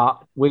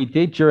 We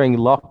did during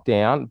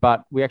lockdown,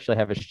 but we actually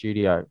have a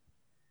studio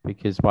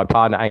because my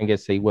partner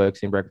Angus, he works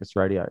in breakfast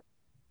radio.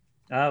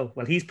 Oh,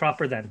 well, he's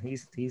proper then.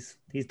 He's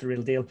the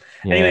real deal.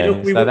 Yeah,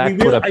 anyway,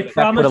 look,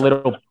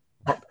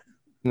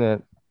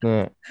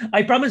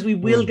 I promise we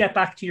will get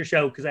back to your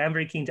show because I am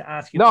very keen to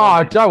ask you.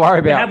 No, don't worry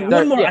about it.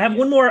 I have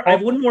one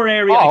more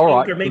area,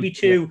 or maybe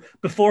two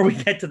before we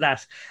get to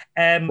that.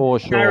 For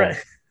sure.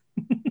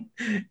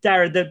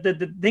 Dara,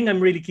 the thing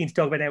I'm really keen to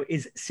talk about now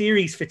is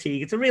series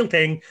fatigue. It's a real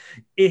thing.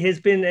 It has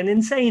been an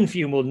insane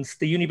few months.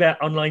 The Unibet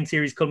online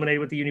series culminated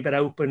with the Unibet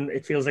Open.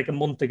 It feels like a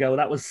month ago.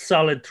 That was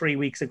solid 3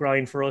 weeks of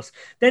grind for us.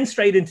 Then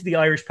straight into the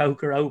Irish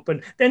Poker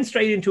Open. Then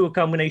straight into a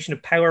combination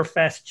of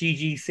Powerfest,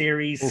 GG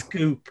Series,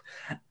 Scoop.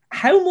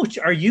 How much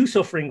are you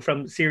suffering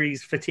from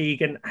series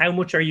fatigue, and how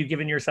much are you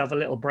giving yourself a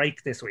little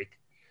break this week?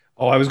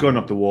 Oh, I was going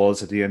up the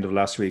walls at the end of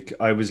last week.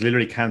 I was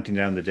literally counting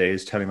down the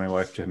days, telling my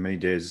wife how many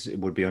days it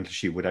would be until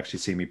she would actually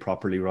see me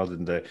properly, rather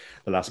than the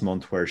last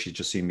month where she'd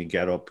just seen me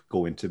get up,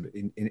 go into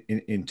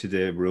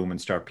the room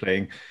and start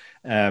playing.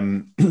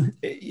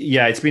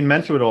 It's been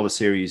mental with all the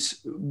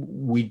series.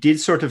 We did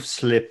sort of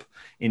slip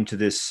into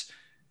this.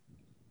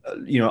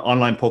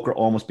 Online poker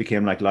almost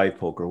became like live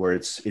poker, where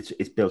it's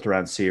built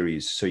around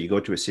series. So you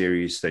go to a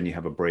series, then you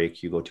have a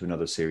break, you go to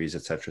another series,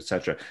 etc.,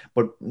 etc.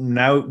 But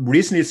now,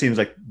 recently, it seems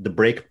like the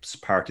breaks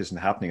part isn't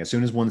happening. As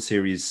soon as one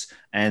series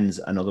ends,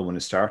 another one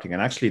is starting.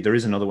 And actually, there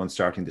is another one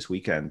starting this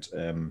weekend.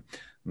 I'm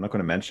not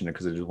going to mention it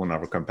because it is one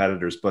of our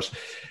competitors, but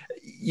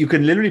you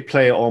can literally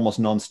play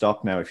almost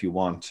nonstop now if you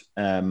want.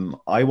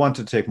 I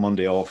wanted to take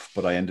Monday off,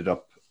 but I ended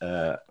up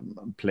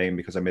playing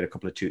because I made a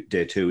couple of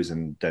day twos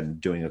and then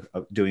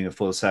doing a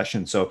full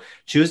session. So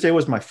Tuesday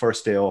was my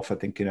first day off, I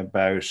think, in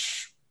about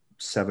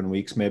 7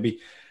 weeks maybe.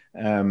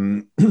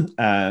 I'm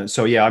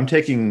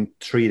taking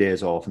 3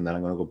 days off, and then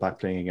I'm going to go back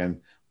playing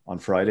again on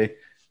Friday.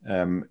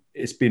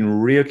 It's been a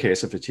real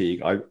case of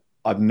fatigue.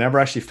 I've never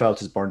actually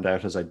felt as burned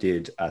out as I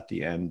did at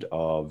the end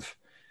of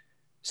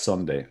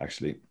Sunday,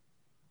 actually.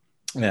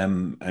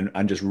 And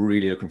I'm just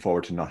really looking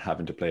forward to not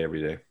having to play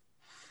every day.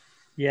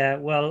 Yeah,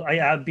 well,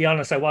 I'll be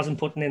honest, I wasn't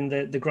putting in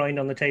the grind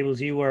on the tables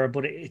you were,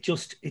 but it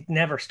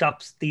never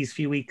stops these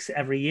few weeks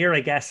every year, I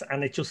guess.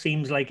 And it just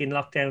seems like in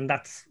lockdown,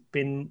 that's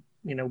been,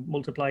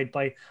 multiplied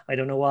by I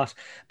don't know what.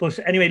 But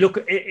anyway, look,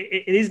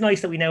 it is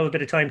nice that we now have a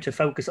bit of time to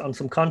focus on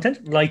some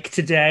content like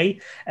today.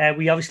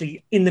 We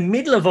obviously, in the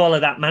middle of all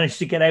of that, managed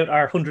to get out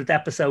our 100th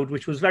episode,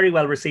 which was very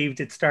well received.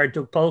 It starred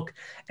Doug Polk,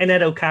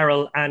 Annette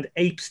O'Carroll and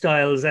Ape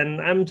Styles.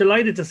 And I'm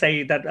delighted to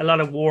say that a lot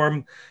of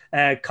warm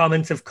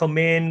comments have come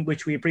in,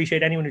 which we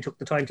appreciate. Anyone who took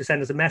the time to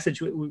send us a message.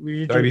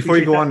 Sorry, before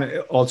you go on,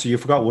 also, you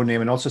forgot one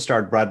name, and also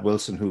starred Brad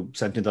Wilson, who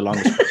sent in the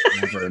longest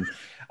question ever, and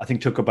I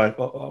think took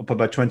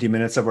about 20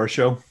 minutes of our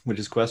show with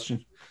his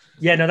question.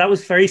 Yeah, no, that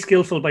was very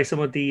skillful by some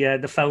of the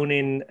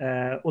phone-in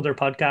other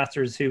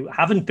podcasters who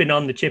haven't been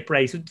on the chip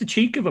race. The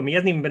cheek of him, he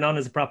hasn't even been on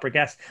as a proper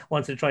guest,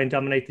 wanted to try and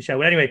dominate the show.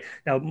 But anyway,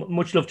 now,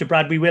 much love to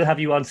Brad. We will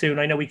have you on soon.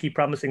 I know we keep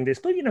promising this,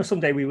 but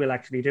someday we will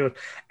actually do it.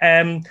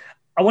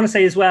 I want to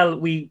say as well,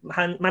 we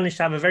managed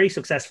to have a very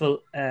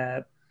successful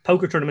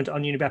poker tournament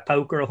on Unibet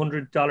Poker,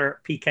 $100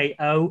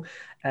 PKO.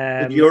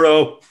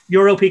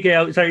 Euro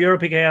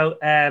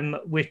PKO,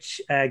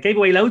 which gave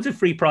away loads of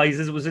free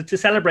prizes. It was to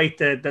celebrate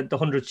the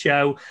 100th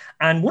show.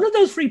 And one of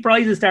those free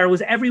prizes, Dara,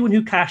 was everyone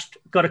who cashed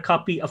got a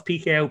copy of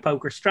PKO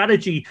Poker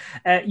Strategy.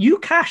 You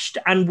cashed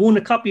and won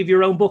a copy of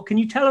your own book. Can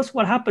you tell us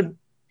what happened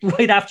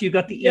right after you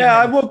got the email? Yeah,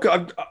 I woke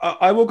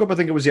up, I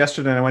think it was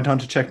yesterday, and I went on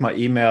to check my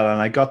email,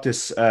 and I got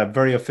this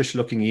very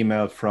official-looking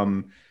email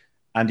from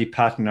Andy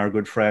Patton, our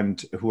good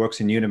friend who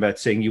works in Unibet,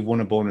 saying you've won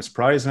a bonus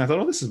prize. And I thought,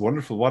 oh, this is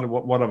wonderful.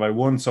 What have I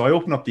won? So I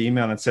open up the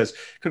email and it says,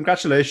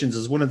 congratulations,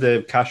 as one of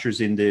the cashers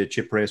in the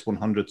Chip Race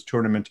 100th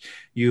tournament,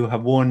 you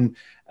have won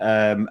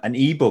an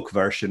ebook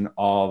version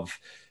of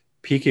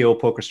PKO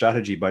Poker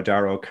Strategy by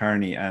Dara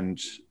O'Carney and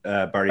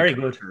Barry. Very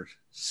good.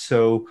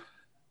 So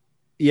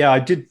yeah, I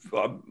did.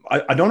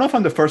 I don't know if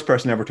I'm the first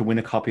person ever to win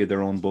a copy of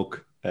their own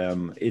book.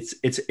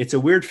 It's a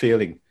weird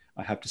feeling.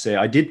 I have to say.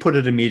 I did put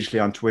it immediately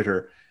on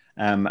Twitter,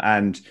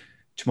 and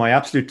to my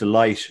absolute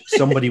delight,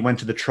 somebody went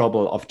to the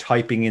trouble of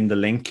typing in the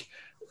link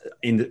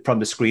from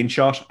the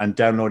screenshot and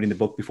downloading the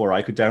book before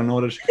I could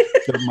download it.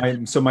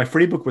 So my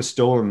free book was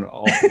stolen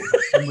off of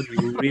somebody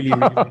who really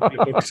wanted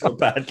the book so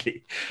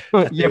badly.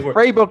 Your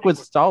free book was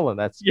stolen.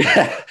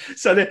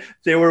 So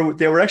they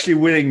were actually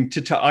willing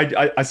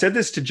to. I said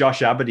this to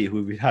Josh Abity,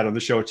 who we had on the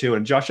show too,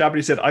 and Josh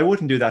Abity said, "I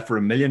wouldn't do that for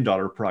 $1 million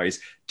prize.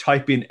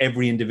 Type in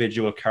every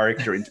individual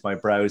character into my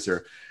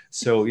browser."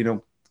 So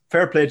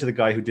fair play to the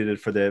guy who did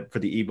it for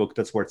the ebook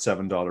that's worth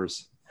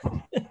 $7.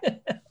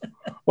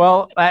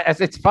 Well,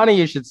 it's funny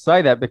you should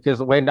say that,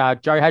 because when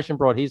Joe Hasham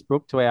brought his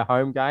book to our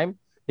home game,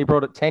 he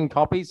brought it 10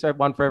 copies, so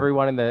one for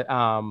everyone in the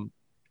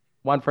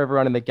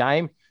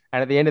game.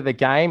 And at the end of the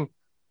game,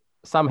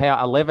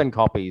 somehow 11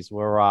 copies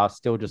were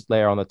still just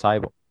there on the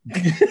table.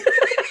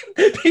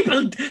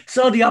 People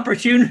saw the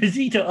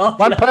opportunity to offer.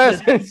 One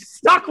person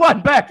stuck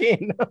one back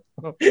in.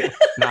 No,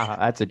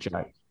 that's a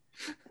joke.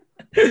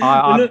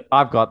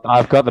 I've got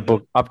the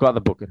book. I've got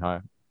the book at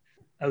home.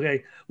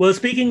 Okay. Well,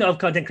 speaking of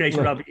content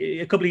creation, Rob,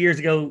 a couple of years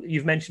ago,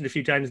 you've mentioned a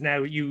few times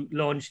now, you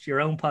launched your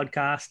own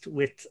podcast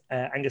with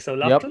Angus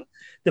O'Loughlin,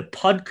 the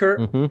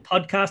Podker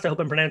Podcast. I hope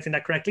I'm pronouncing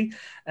that correctly.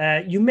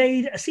 You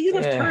made a season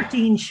of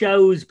 13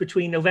 shows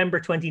between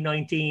November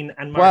 2019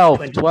 and March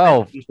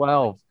 2020.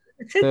 12.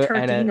 It said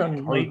 13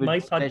 on my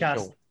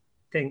podcast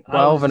thing.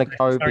 12 and a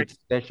COVID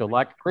special,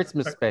 like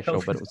Christmas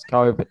special, but it was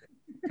COVID.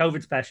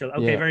 COVID special.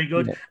 Okay, very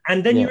good. Yeah.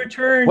 And then you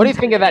returned. What do you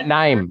think of that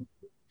name?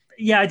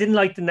 Yeah, I didn't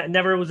like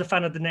never was a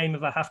fan of the name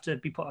if I have to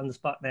be put on the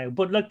spot now.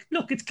 But look,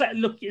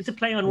 it's a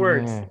play on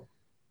words.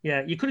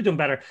 Yeah, you could have done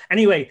better.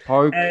 Anyway,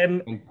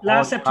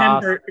 last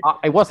September.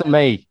 It wasn't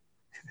me.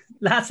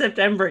 Last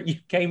September, you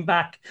came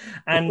back.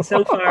 And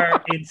so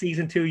far in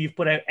season 2, you've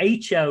put out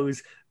 8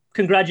 shows.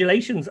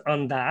 Congratulations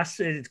on that.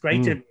 It's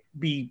great to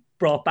be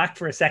brought back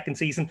for a second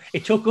season.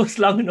 It took us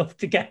long enough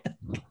to get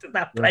to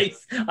that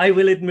place, I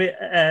will admit.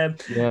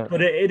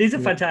 But it is a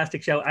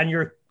fantastic show, and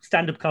your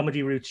stand-up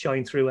comedy roots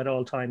shine through at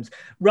all times.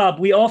 Rob,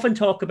 we often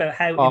talk about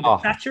how in the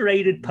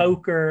saturated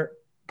poker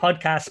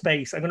podcast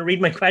space, I'm going to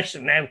read my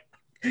question now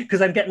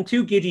because I'm getting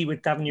too giddy with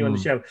having you on the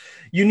show.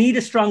 You need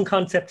a strong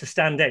concept to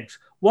stand out.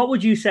 What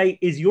would you say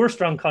is your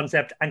strong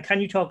concept, and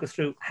can you talk us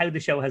through how the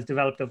show has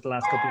developed over the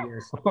last couple of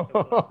years?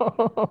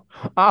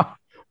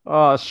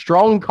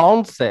 Strong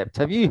concept.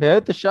 Have you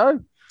heard the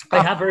show?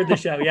 I have heard the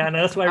show, yeah, and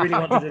that's why I really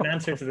wanted an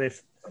answer to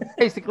this.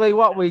 Basically,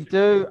 what we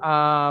do,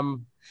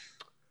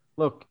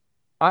 look,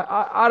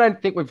 I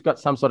don't think we've got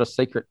some sort of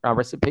secret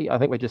recipe. I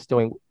think we're just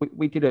doing.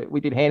 We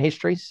did hand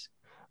histories.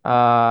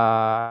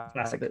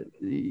 Classic.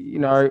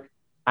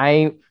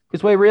 Aim,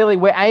 because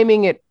we're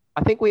aiming at.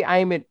 I think we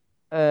aim at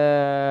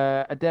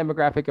a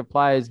demographic of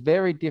players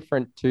very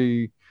different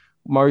to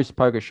most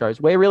poker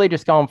shows. We're really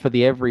just going for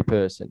the every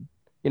person.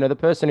 The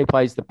person who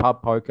plays the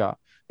pub poker,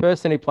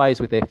 person who plays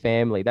with their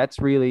family. That's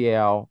really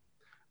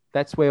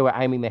that's where we're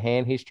aiming the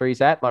hand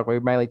histories at. Like, we're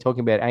mainly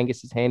talking about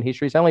Angus's hand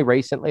histories. Only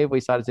recently we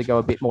started to go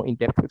a bit more in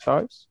depth with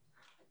those.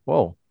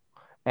 Whoa.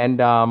 And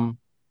then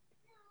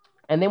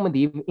with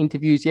the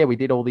interviews, we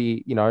did all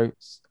the,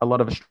 a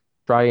lot of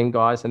Australian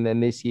guys. And then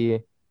this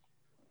year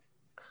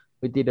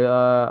we did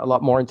a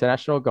lot more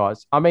international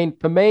guys. I mean,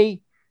 for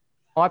me,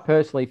 I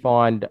personally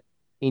find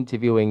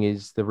interviewing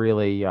is the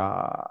really,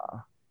 I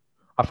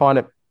find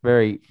it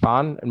very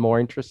fun and more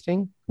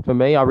interesting. For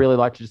me, I really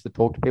like just to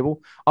talk to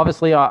people.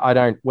 Obviously, I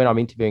don't, when I'm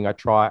interviewing,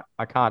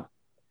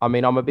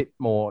 I'm a bit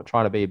more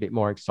trying to be a bit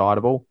more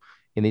excitable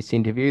in this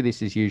interview.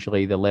 This is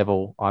usually the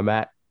level I'm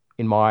at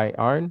in my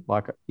own,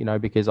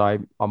 because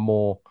I'm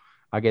more,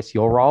 I guess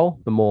your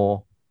role, the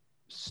more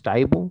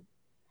stable.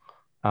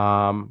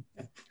 Are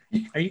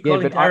you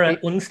calling Dara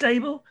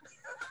unstable?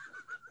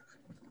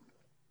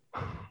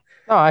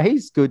 No,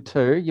 he's good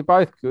too. You're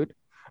both good.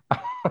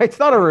 It's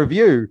not a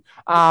review.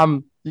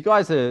 You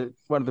guys are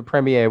one of the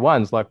premier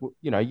ones.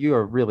 You're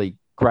a really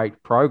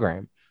great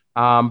program.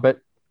 But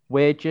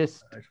we're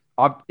just,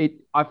 I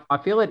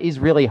feel it is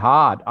really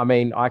hard. I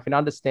mean, I can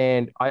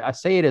understand. I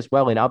see it as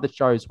well in other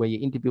shows where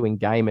you're interviewing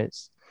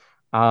gamers.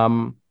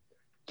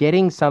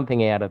 Getting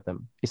something out of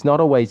them is not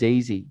always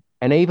easy.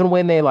 And even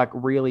when they're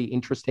really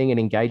interesting and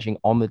engaging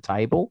on the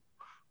table,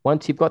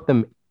 once you've got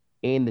them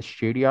in the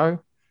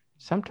studio,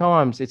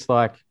 sometimes it's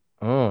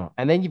and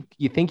then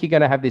you think you're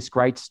going to have this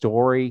great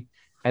story,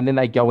 and then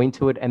they go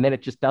into it, and then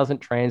it just doesn't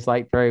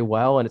translate very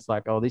well. And it's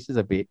this is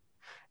a bit,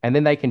 and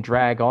then they can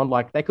drag on.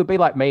 They could be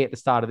like me at the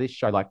start of this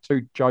show,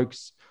 2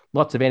 jokes,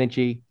 lots of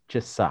energy,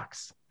 just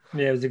sucks.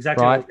 Yeah, it was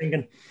exactly what I was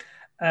thinking.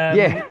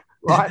 Right.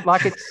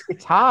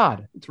 It's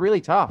hard. It's really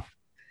tough.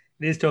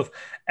 It is tough.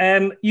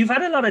 You've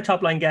had a lot of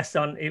top line guests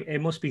on, it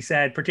must be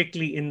said,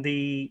 particularly in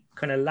the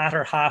kind of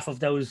latter half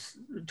of those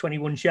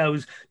 21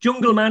 shows.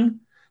 Jungle Man,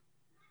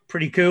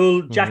 pretty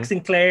cool. Jack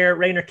Sinclair,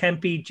 Rainer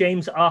Kempe,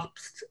 James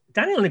Obst,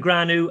 Daniel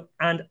Negreanu,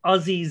 and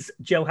Aussie's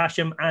Joe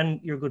Hasham, and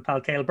your good pal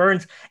Cale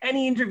Burns.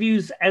 Any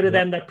interviews out of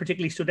them that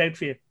particularly stood out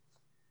for you?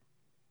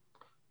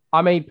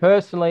 I mean,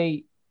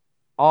 personally,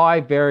 I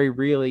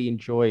really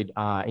enjoyed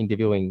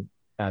interviewing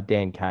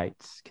Dan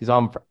Cates, because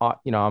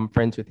I'm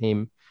friends with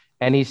him,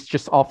 and he's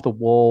just off the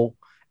wall.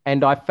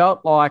 And I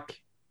felt like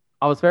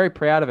I was very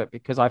proud of it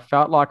because I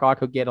felt like I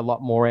could get a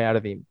lot more out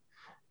of him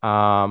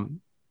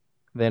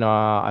than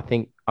I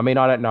think. I mean,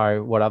 I don't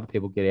know what other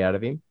people get out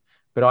of him,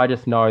 but I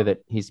just know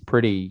that he's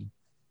pretty.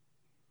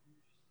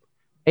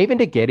 Even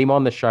to get him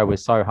on the show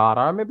was so hard.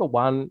 I remember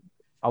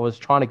I was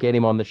trying to get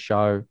him on the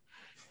show,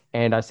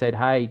 and I said,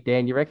 "Hey,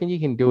 Dan, you reckon you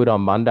can do it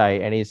on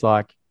Monday?" And he's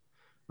like,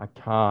 "I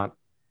can't.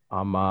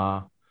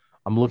 I'm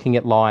looking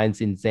at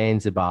lions in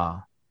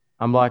Zanzibar."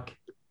 I'm like,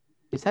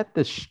 is that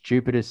the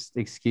stupidest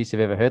excuse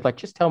I've ever heard? Like,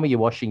 just tell me you're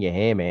washing your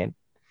hair, man.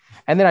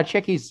 And then I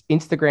check his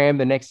Instagram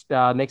the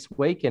next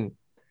week, and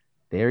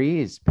there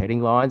he is,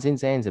 petting lions in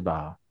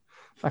Zanzibar.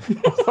 Like,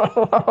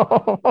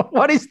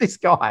 what is this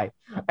guy?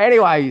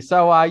 Anyway,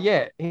 so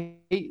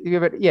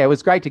it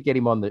was great to get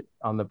him on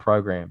the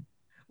program.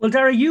 Well,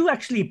 Dara, you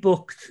actually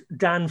booked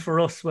Dan for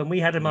us when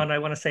we had him on, I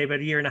want to say about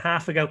a year and a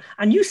half ago.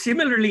 And you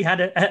similarly had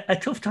a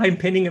tough time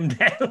pinning him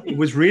down. It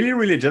was really,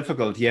 really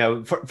difficult.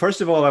 Yeah. First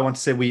of all, I want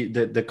to say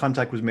the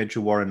contact was made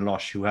through Warren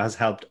Lush, who has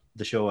helped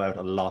the show out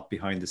a lot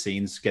behind the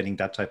scenes, getting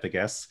that type of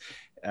guests.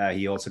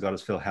 He also got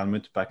us Phil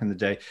Helmut back in the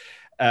day.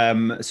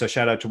 So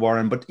shout out to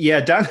Warren. But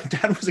yeah, Dan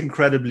was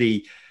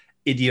incredibly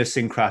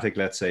idiosyncratic,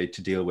 let's say,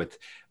 to deal with.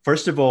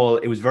 First of all,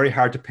 it was very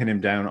hard to pin him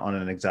down on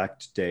an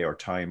exact day or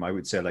time. I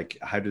would say, like,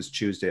 how does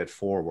Tuesday at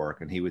 4 work?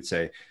 And he would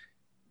say,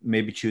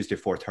 maybe Tuesday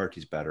 4:30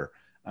 is better.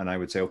 And I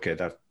would say, okay,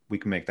 that we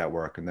can make that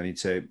work. And then he'd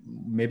say,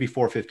 maybe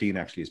 4:15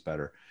 actually is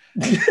better.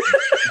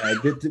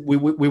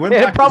 We went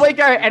back. It'd probably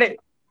go, and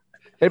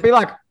it'd be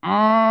like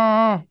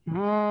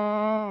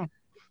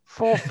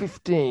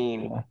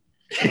 4:15.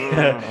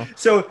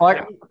 So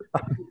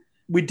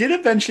we did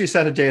eventually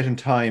set a date and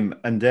time,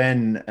 and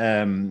then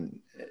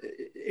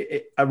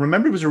I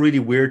remember it was a really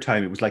weird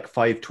time. It was like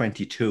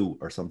 5:22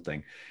 or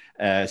something.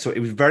 So it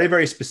was very,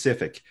 very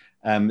specific.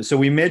 So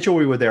we made sure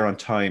we were there on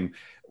time.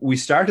 We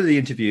started the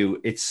interview.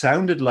 It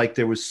sounded like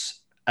there was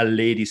a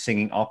lady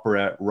singing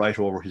opera right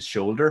over his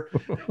shoulder.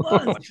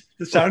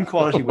 The sound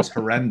quality was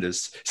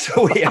horrendous.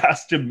 So we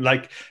asked him,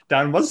 like,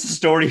 Dan, what's the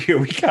story here?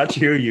 We can't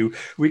hear you.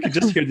 We could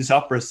just hear this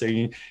opera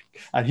singing.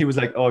 And he was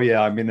like, oh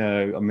yeah, I'm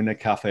in a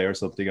cafe or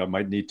something. I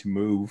might need to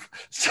move.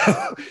 So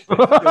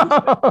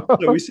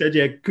we said,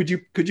 yeah, could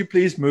you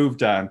please move,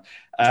 Dan?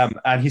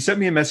 And he sent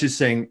me a message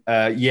saying,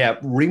 yeah,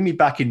 ring me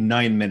back in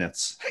 9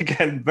 minutes.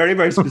 Again, very,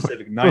 very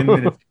specific, 9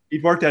 minutes.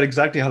 He'd worked out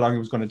exactly how long it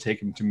was going to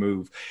take him to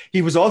move.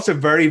 He was also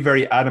very,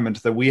 very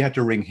adamant that we had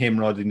to ring him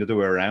rather than the other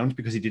way around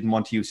because he didn't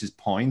want to use his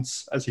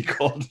points, as he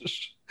called it,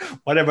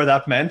 whatever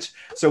that meant.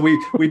 So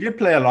we did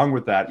play along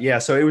with that. Yeah,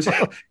 so it was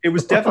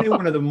definitely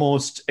one of the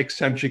most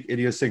eccentric,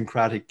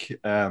 idiosyncratic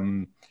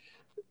setups.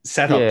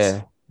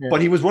 Yeah. But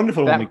he was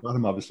wonderful when we got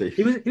him, obviously.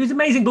 He was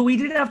amazing, but we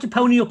did have to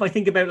pony up, I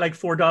think, about like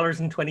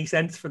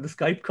 $4.20 for the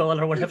Skype call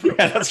or whatever.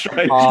 Yeah, that's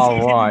right.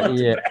 Oh, right,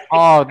 yeah.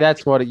 Oh,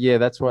 that's what,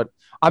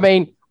 I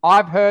mean,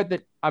 I've heard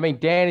that,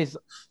 Dan is,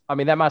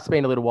 that must have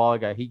been a little while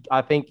ago.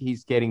 I think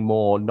he's getting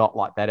more not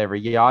like that every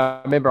year.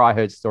 I remember I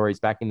heard stories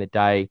back in the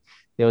day.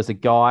 There was a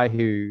guy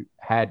who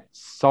had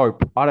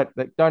soap.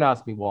 Don't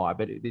ask me why,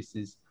 but this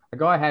is a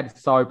guy had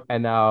soap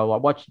and I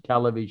watched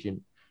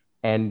television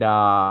and,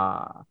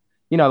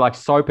 like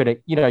soap in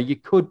it, you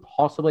could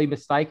possibly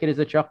mistake it as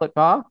a chocolate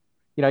bar,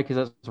 because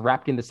it's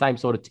wrapped in the same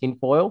sort of tin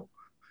foil.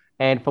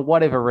 And for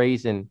whatever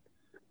reason,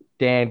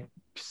 Dan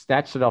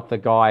snatched it off the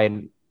guy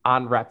and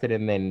unwrapped it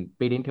and then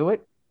bit into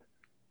it.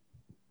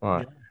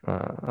 I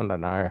don't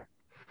know.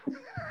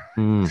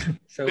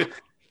 So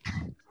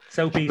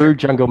True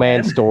Jungle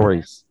Man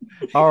stories.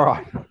 All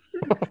right.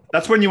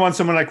 That's when you want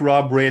someone like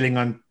Rob railing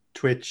on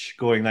Twitch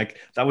going like,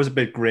 that was a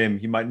bit grim.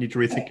 You might need to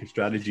rethink your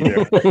strategy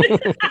there.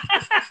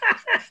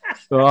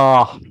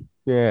 Oh,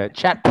 yeah.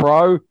 Chat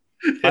Pro.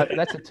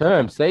 That's a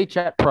term. See,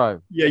 Chat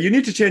Pro. Yeah, you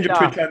need to change your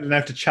Twitch handle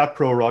now to Chat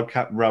Pro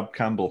Rob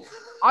Campbell.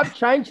 I've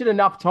changed it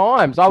enough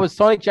times. I was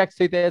Sonic Jacks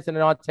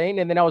 2019,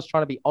 and then I was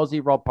trying to be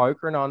Aussie Rob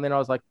Poker, and then I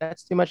was like,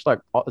 that's too much like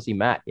Aussie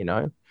Matt,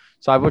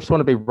 So I just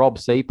want to be Rob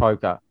C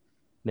Poker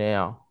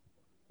now.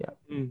 Yeah.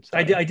 So.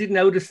 I did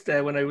notice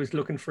when I was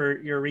looking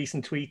for your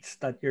recent tweets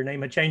that your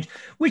name had changed,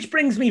 which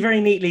brings me very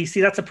neatly.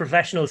 See, that's a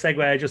professional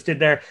segue I just did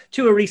there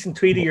to a recent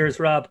tweet of yours,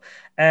 Rob.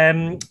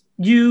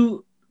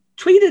 You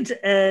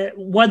tweeted,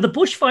 while the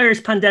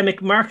bushfires,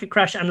 pandemic, market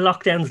crash and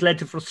lockdowns led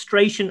to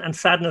frustration and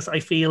sadness, I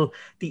feel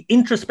the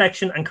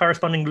introspection and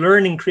corresponding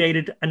learning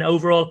created an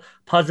overall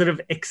positive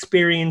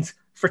experience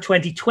for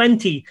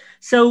 2020.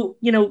 So,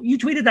 you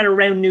tweeted that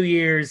around New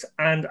Year's,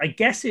 and I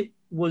guess it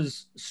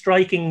was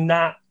striking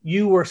that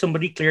you were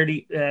somebody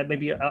clearly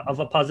maybe of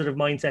a positive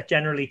mindset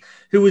generally,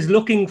 who was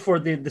looking for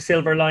the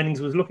silver linings,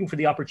 was looking for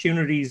the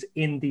opportunities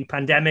in the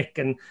pandemic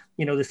and,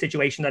 the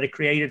situation that it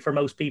created for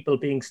most people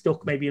being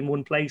stuck maybe in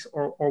one place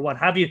or what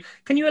have you.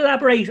 Can you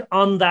elaborate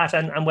on that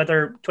and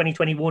whether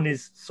 2021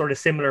 is sort of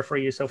similar for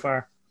you so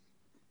far?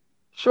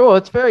 Sure.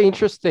 It's very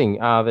interesting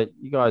that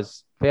you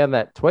guys found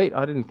that tweet.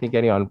 I didn't think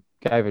anyone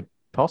gave a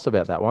toss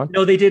about that one.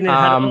 No, they didn't. It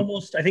had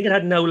I think it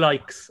had no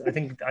likes. I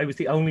think I was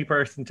the only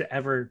person to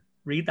ever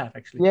read that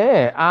actually.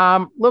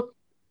 Yeah. Look,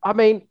 I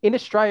mean, in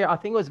Australia, I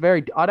think it was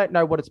I don't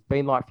know what it's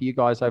been like for you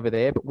guys over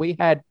there, but we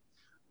had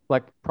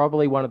like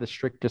probably one of the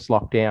strictest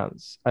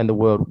lockdowns in the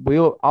world.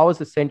 I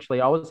was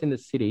in the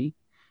city,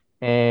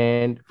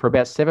 and for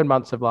about 7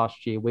 months of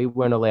last year, we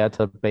weren't allowed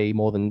to be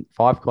more than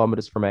 5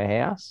 kilometers from our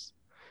house,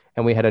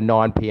 and we had a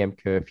 9 p.m.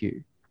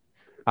 curfew.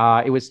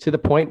 It was to the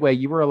point where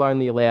you were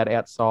only allowed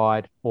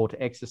outside or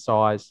to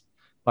exercise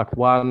like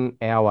 1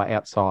 hour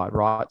outside,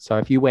 right?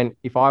 So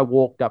if I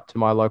walked up to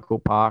my local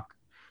park,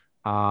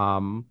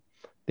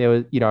 there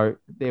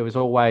was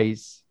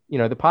always,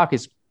 the park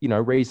is,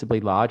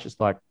 reasonably large. It's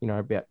like,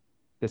 about,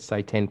 let's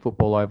say 10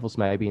 football ovals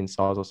maybe in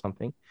size or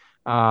something.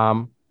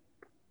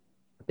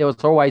 There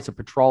was always a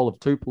patrol of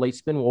 2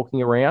 policemen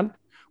walking around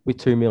with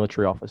 2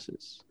 military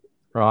officers,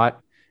 right?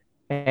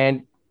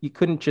 And you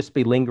couldn't just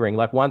be lingering.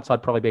 Like once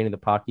I'd probably been in the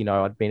park,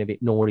 I'd been a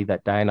bit naughty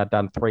that day and I'd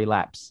done 3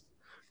 laps.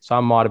 So I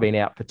might have been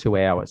out for 2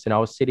 hours and I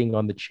was sitting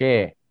on the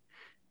chair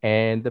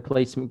and the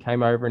policeman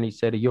came over and he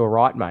said, "Are you all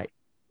right, mate?"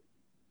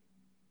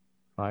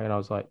 And I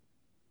was like,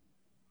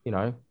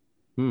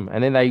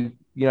 And then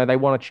they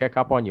want to check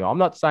up on you. I'm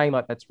not saying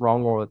like that's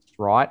wrong or that's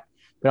right,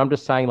 but I'm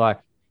just saying like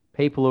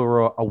people who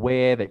are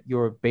aware that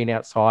you've been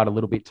outside a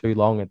little bit too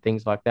long and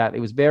things like that. It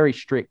was very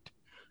strict.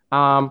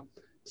 So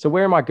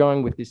where am I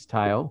going with this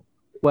tale?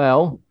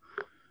 Well,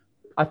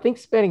 I think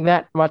spending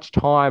that much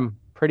time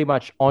pretty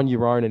much on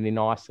your own and in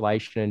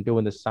isolation and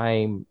doing the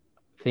same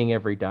thing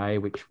every day,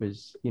 which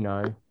was,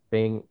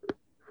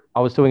 I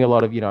was doing a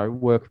lot of,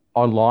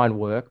 online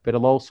work, but I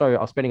was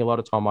spending a lot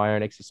of time on my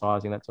own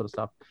exercising, that sort of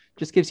stuff.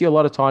 Just gives you a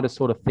lot of time to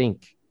sort of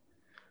think,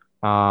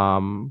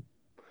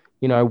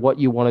 what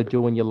you want to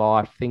do in your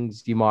life,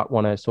 things you might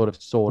want to sort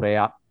of sort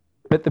out.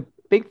 But the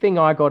big thing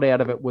I got out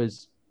of it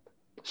was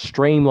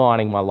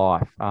streamlining my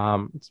life,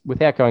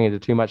 without going into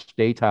too much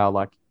detail,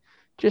 like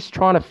just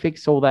trying to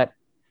fix all that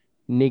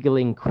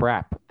niggling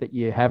crap that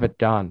you haven't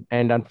done.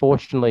 And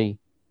unfortunately,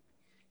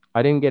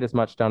 I didn't get as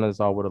much done as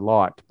I would have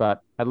liked,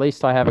 but at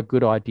least I have a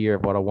good idea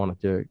of what I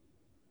want to do.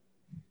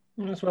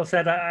 That's well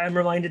said. I'm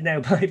reminded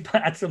now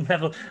at some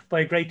level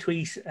by a great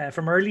tweet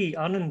from early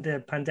on in the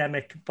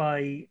pandemic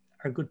by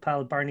our good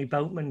pal Barney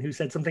Boatman, who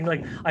said something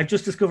like, "I've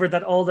just discovered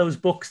that all those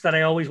books that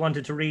I always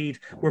wanted to read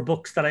were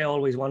books that I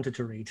always wanted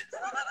to read."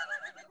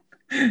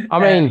 I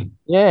mean,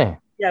 yeah,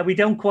 we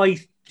don't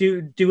quite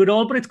do it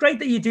all, but it's great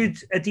that you did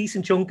a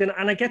decent chunk, and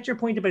I get your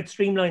point about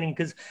streamlining,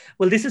 because,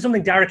 well, this is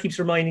something Dara keeps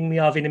reminding me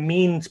of in a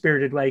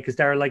mean-spirited way, because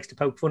Dara likes to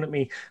poke fun at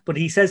me, but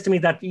he says to me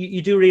that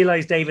you do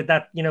realize, David,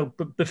 that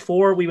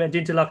before we went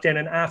into lockdown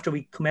and after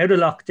we come out of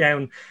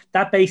lockdown,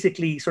 that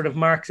basically sort of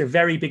marks a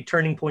very big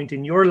turning point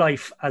in your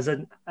life as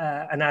an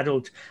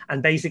adult,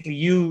 and basically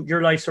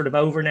your life's sort of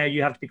over now.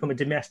 You have to become a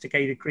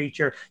domesticated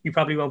creature. You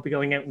probably won't be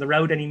going out on the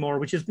road anymore,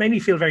 which has made me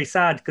feel very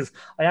sad, because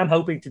I am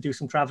hoping to do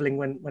some traveling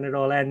when it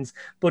all ends.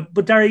 But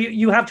Dara,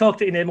 you have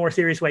talked in a more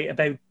serious way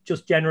about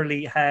just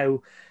generally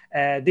how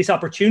this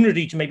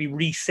opportunity to maybe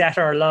reset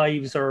our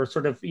lives or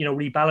sort of,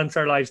 rebalance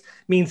our lives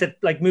means that,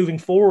 like, moving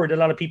forward, a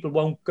lot of people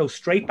won't go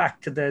straight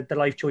back to the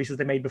life choices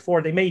they made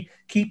before. They may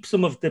keep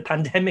some of the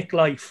pandemic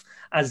life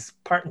as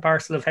part and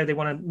parcel of how they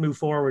want to move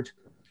forward.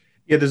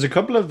 Yeah, there's a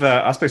couple of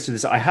aspects to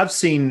this. I have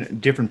seen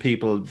different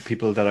people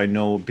that I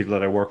know, people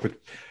that I work with,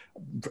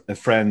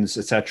 friends,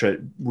 etc.,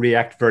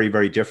 react very,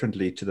 very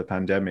differently to the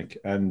pandemic.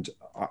 And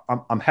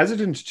I'm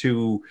hesitant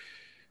to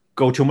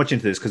go too much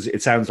into this because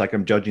it sounds like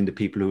I'm judging the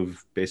people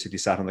who've basically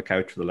sat on the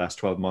couch for the last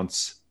 12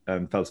 months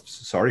and felt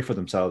sorry for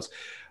themselves.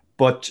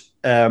 But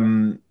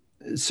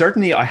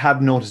certainly I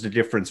have noticed a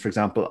difference. For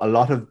example, a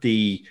lot of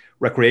the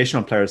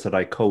recreational players that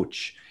I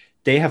coach,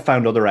 they have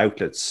found other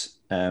outlets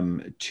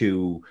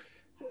to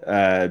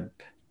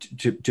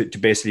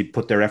basically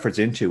put their efforts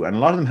into, and a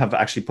lot of them have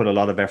actually put a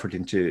lot of effort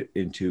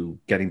into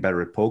getting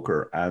better at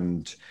poker,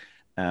 and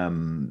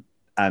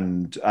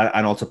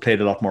also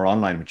played a lot more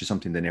online, which is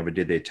something they never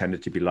did. They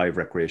tended to be live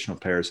recreational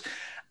players,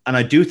 and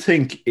I do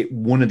think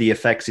one of the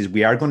effects is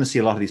we are going to see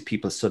a lot of these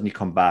people suddenly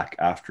come back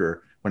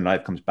after when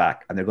live comes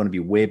back, and they're going to be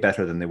way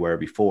better than they were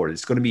before.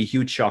 It's going to be a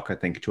huge shock, I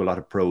think, to a lot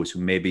of pros who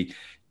maybe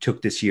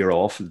took this year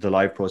off, the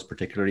live pros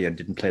particularly, and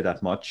didn't play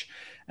that much.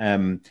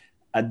 And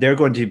they're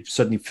going to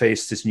suddenly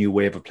face this new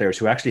wave of players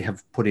who actually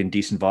have put in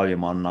decent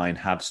volume online,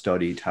 have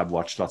studied, have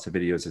watched lots of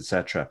videos,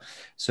 etc.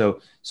 So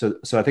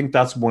I think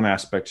that's one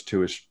aspect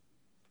to it.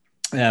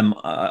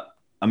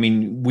 I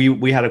mean,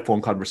 we had a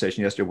phone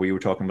conversation yesterday where you were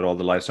talking about all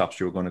the live stops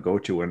you were going to go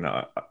to,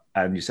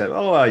 and you said,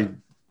 "Oh,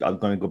 I'm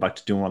going to go back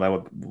to doing what I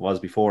was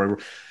before."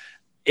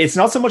 It's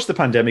not so much the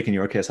pandemic in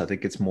your case. I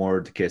think it's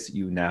more the case that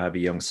you now have a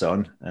young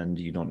son and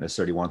you don't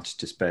necessarily want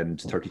to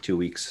spend 32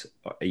 weeks,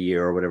 a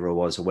year or whatever it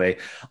was away.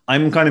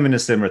 I'm kind of in a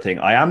similar thing.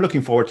 I am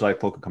looking forward to live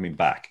poker coming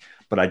back,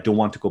 but I don't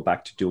want to go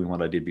back to doing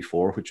what I did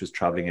before, which was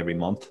traveling every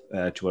month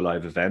to a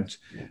live event.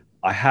 Yeah.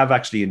 I have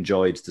actually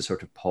enjoyed the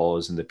sort of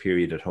pause and the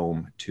period at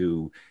home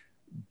to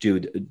do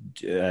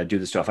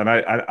the stuff.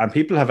 And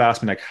people have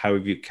asked me, like, how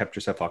have you kept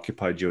yourself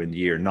occupied during the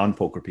year?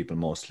 Non-poker people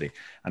mostly.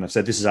 And I've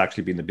said this has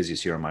actually been the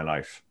busiest year of my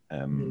life,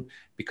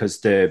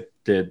 because the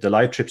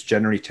live trips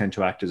generally tend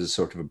to act as a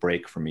sort of a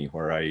break for me,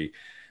 where I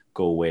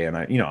go away and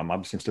I'm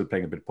obviously still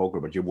playing a bit of poker,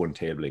 but you're one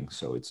tabling,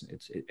 so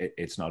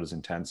it's not as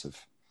intensive.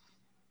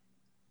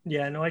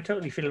 Yeah, no, I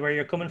totally feel where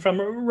you're coming from.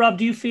 Rob,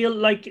 do you feel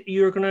like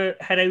you're going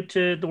to head out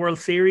to the World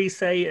Series,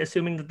 say,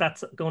 assuming that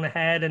that's going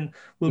ahead, and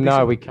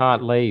we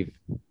can't leave.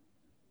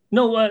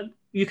 No,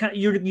 you can't.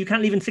 You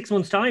can't leave in 6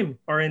 months' time,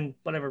 or in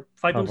whatever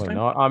 5 months' time.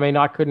 Not. I mean,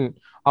 I couldn't.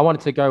 I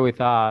wanted to go with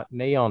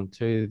Neon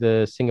to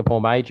the Singapore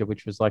Major,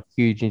 which was like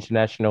huge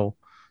international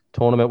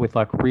tournament with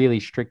like really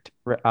strict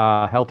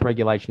health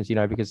regulations,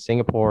 because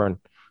Singapore, and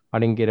I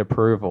didn't get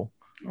approval.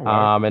 Oh,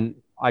 wow. And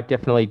I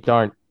definitely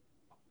don't.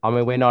 I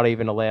mean, we're not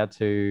even allowed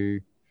to.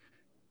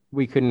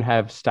 We couldn't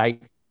have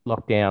state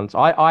lockdowns.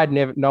 I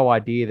had no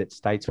idea that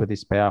states were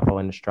this powerful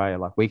in Australia.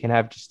 Like, we can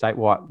have just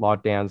statewide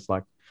lockdowns,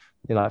 like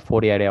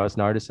 48 hours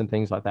notice and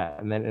things like that.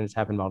 And it's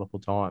happened multiple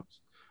times.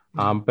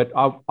 But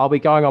I'll be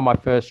going on my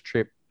first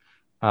trip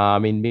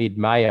in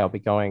mid-May. I'll be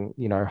going,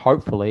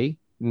 hopefully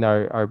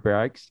no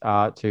outbreaks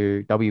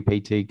to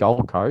WPT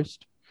Gold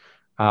Coast.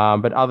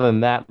 But other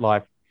than that,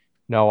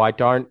 no, I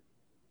don't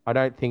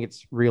think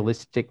it's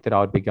realistic that I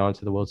would be going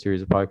to the World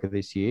Series of Poker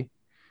this year.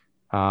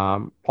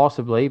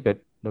 Possibly, but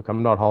look,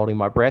 I'm not holding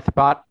my breath.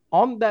 But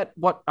on that,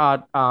 what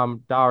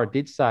Dara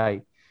did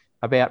say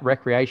about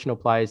recreational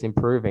players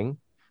improving,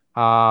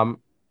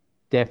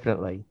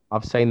 definitely.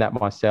 I've seen that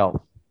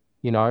myself,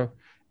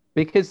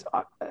 because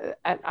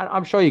and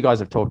I'm sure you guys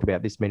have talked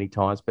about this many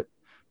times, but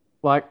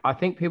I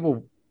think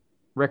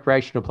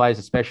recreational players,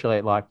 especially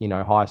at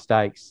high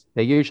stakes,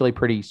 they're usually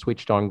pretty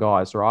switched on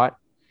guys, right?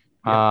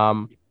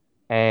 Yeah.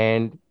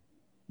 And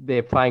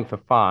they're playing for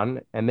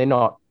fun, and they're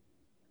not.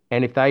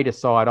 And if they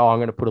decide, I'm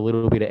going to put a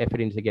little bit of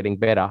effort into getting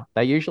better,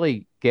 they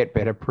usually get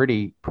better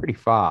pretty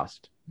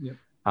fast. Yep.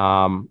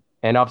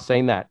 And I've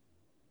seen that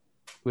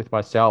with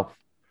myself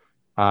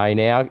in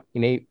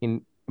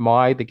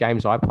the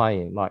games I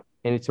play in,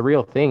 and it's a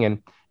real thing.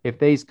 And if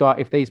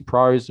these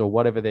pros or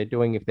whatever they're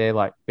doing, if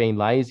they're being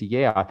lazy,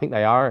 yeah, I think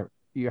they are.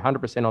 You're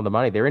 100% on the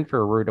money. They're in for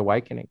a rude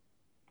awakening.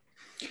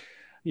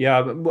 Yeah,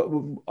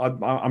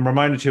 I'm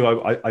reminded too.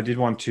 I did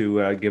want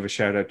to give a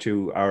shout out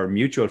to our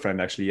mutual friend,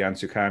 actually, Jan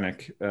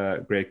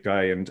Sukanek, great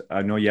guy, and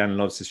I know Jan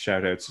loves his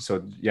shout outs.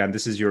 So Jan,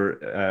 this is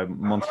your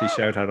monthly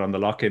shout out on the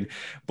lock-in.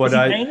 But is he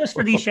paying us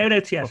for these shout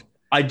outs yet?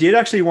 I did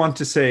actually want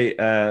to say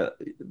I'm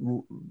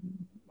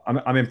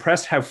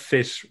impressed how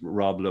fit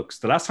Rob looks.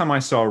 The last time I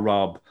saw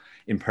Rob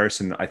in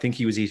person, I think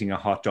he was eating a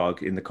hot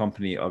dog in the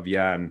company of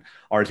Jan,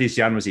 or at least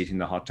Jan was eating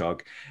the hot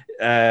dog.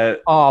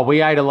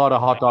 We ate a lot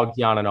of hot dogs,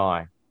 Jan and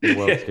I. The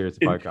World Series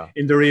of Poker.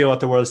 In the Rio at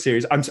the World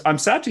Series. I'm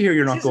sad to hear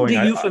you're not going. This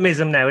is the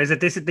euphemism now, is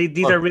it?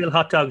 These are real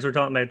hot dogs we're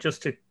talking about,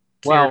 just to...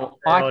 Well,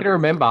 I can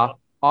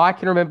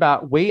remember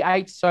we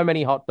ate so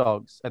many hot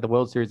dogs at the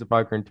World Series of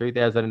Poker in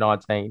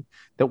 2019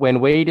 that when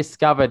we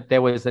discovered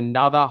there was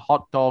another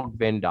hot dog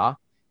vendor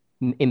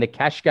in the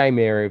cash game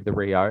area of the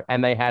Rio,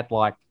 and they had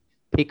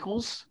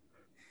pickles,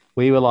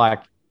 we were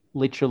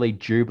literally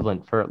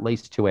jubilant for at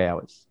least 2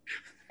 hours.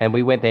 And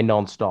we went there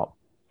nonstop.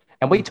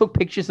 And we took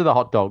pictures of the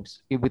hot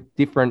dogs with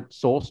different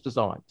sauce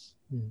designs.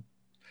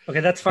 Okay,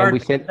 that's far.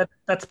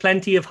 That's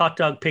plenty of hot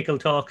dog pickle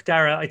talk.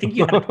 Dara, I think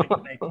you had a point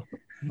to make.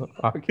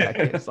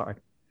 Okay, sorry.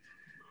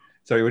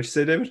 Sorry, what'd you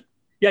say, David?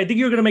 Yeah, I think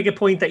you were going to make a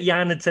point that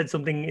Jan had said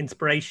something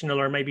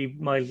inspirational or maybe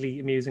mildly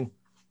amusing.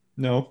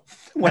 No.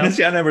 When has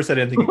Jan ever said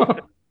anything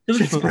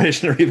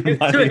inspirational or even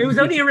mildly it was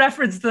only a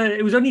reference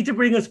it was only to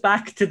bring us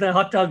back to the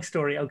hot dog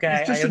story, okay?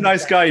 He's just a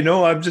nice guy.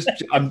 No, I just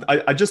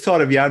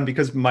thought of Jan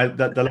because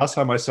the last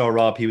time I saw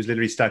Rob, he was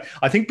literally standing.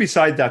 I think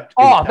beside that.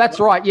 Oh, that's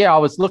right. Yeah, I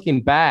was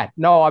looking bad.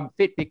 No, I'm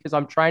fit because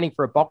I'm training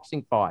for a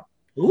boxing fight.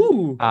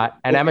 Ooh. An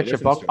amateur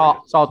box.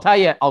 So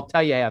I'll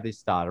tell you how this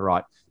started,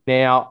 right?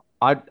 Now,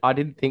 I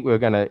didn't think we were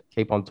going to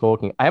keep on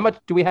talking. How much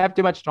do we have?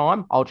 Too much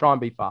time? I'll try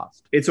and be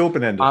fast. It's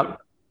open-ended.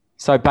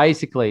 So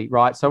basically,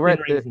 right, so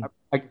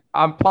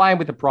I'm playing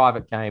with a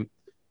private game,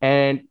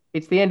 and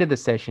it's the end of the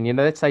session,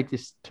 let's say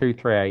just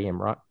 2-3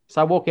 a.m., right?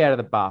 So I walk out of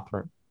the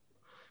bathroom,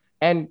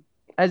 and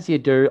as you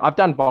do, I've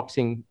done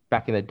boxing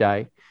back in the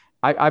day.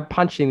 I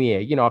punch in the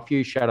air, a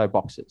few shadow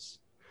boxes.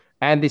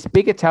 And this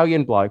big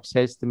Italian bloke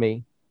says to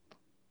me,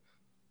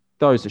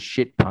 those are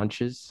shit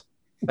punches.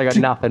 They got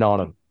nothing on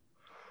them.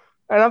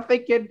 And I'm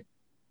thinking,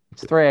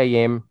 it's 3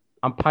 a.m.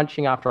 I'm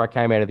punching after I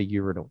came out of the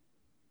urinal.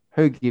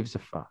 Who gives a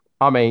fuck?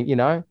 I mean,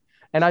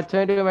 and I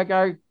turn to him, I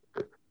go,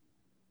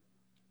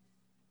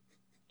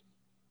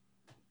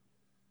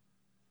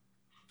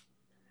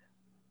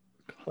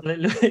 well,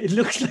 it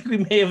looks like we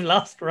may have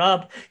lost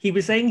Rob. He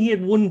was saying he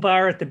had one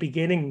bar at the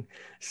beginning,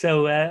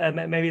 so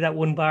maybe that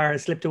one bar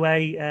has slipped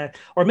away,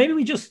 or maybe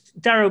we just,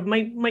 Dara,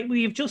 might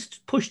we have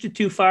just pushed it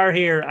too far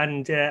here,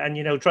 and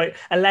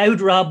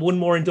allowed Rob one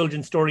more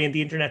indulgent story, and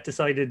the internet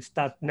decided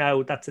that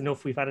no, that's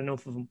enough. We've had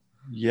enough of him.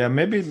 Yeah,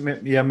 maybe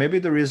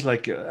there is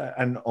like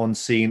an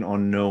unseen,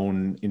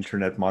 unknown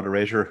internet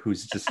moderator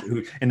who's just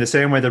who, in the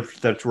same way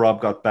that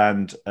Rob got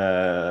banned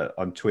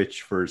on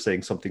Twitch for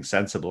saying something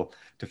sensible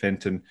to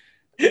Fintan.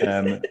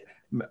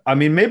 I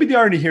mean, maybe the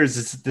irony here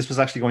is this was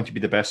actually going to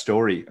be the best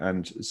story,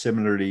 and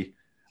similarly,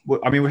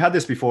 I mean, we had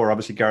this before.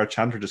 Obviously, Gareth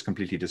Chandler just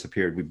completely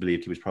disappeared. We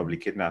believed he was probably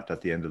kidnapped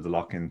at the end of the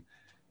lock-in.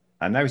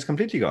 And now he's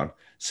completely gone.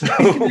 So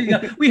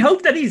we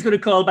hope that he's going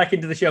to call back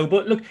into the show.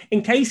 But look,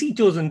 in case he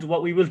doesn't,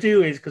 what we will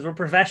do is, because we're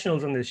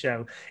professionals on this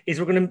show, is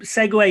we're going to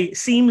segue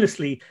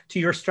seamlessly to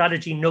your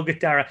strategy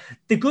nugget, Dara.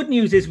 The good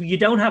news is you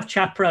don't have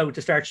Chat Pro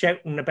to start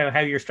shouting about how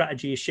your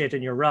strategy is shit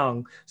and you're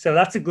wrong. So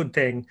that's a good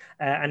thing.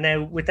 And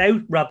now,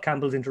 without Rob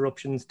Campbell's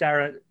interruptions,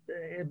 Dara,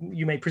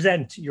 you may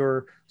present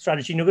your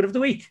strategy nugget of the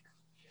week.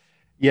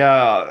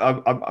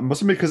 Yeah, I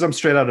must admit, because I'm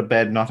straight out of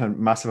bed, not a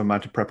massive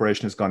amount of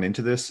preparation has gone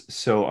into this.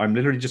 So I'm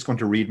literally just going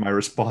to read my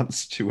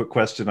response to a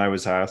question I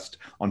was asked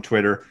on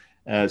Twitter.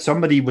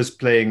 Somebody was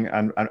playing,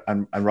 and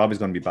Rob is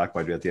going to be back,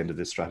 by the way, at the end of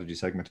this strategy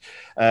segment.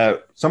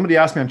 Somebody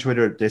asked me on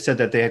Twitter, they said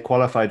that they had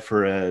qualified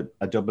for a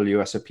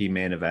WSOP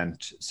main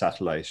event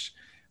satellite,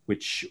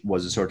 which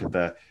was a sort of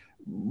a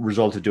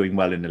result of doing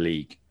well in the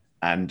league.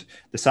 And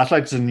the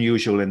satellite is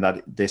unusual in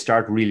that they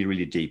start really,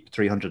 really deep,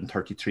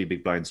 333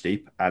 big blinds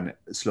deep, and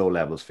slow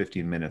levels,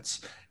 15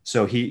 minutes.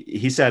 So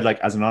he said, like,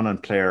 as an online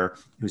player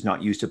who's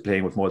not used to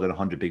playing with more than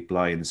 100 big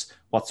blinds,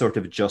 what sort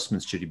of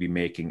adjustments should you be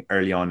making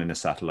early on in a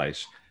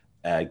satellite,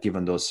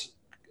 given those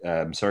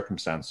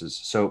circumstances?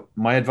 So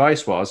my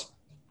advice was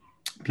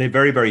play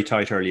very, very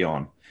tight early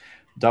on.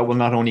 That will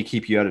not only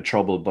keep you out of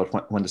trouble,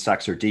 but when the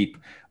stacks are deep,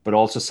 but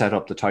also set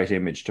up the tight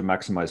image to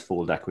maximize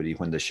fold equity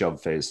when the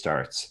shove phase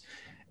starts.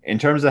 In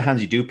terms of the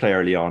hands you do play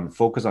early on,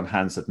 focus on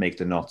hands that make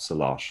the nuts a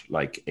lot,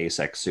 like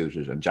Ace-X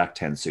suited and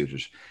Jack-10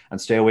 suited, and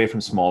stay away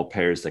from small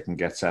pairs that can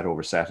get set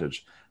oversetted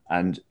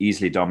and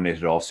easily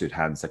dominated offsuit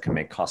hands that can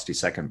make costly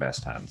second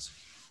best hands.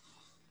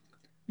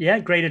 Yeah,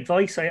 great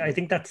advice. I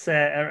think that's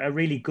a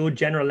really good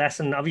general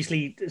lesson.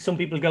 Obviously, some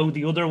people go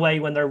the other way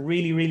when they're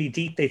really, really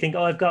deep. They think,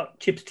 oh, I've got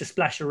chips to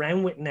splash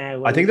around with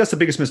now. I think that's the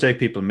biggest mistake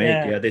people make.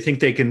 Yeah, they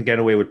think they can get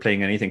away with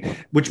playing anything,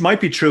 which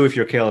might be true if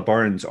you're Caleb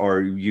Burns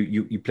or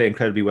you play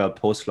incredibly well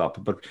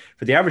post-flop. But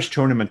for the average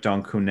tournament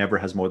donk who never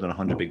has more than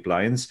 100 big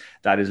blinds,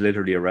 that is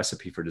literally a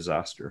recipe for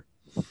disaster.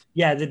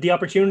 Yeah, the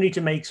opportunity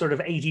to make sort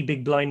of 80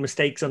 big blind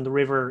mistakes on the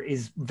river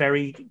is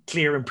very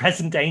clear and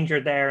present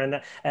danger there.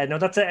 And no,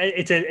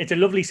 it's a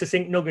lovely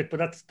succinct nugget,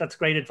 but that's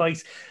great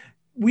advice.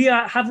 We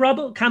have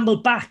Rob Campbell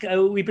back.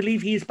 We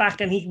believe he is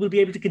back, and he will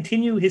be able to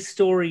continue his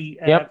story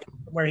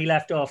where he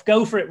left off.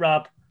 Go for it,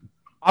 Rob.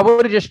 I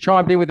would have just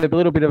chimed in with a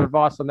little bit of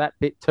advice on that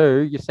bit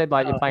too. You said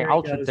you're playing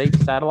ultra deep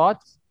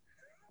satellites.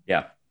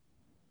 Yeah.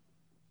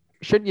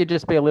 Shouldn't you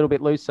just be a little bit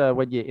looser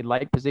when you're in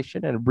late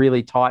position and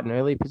really tight in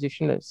early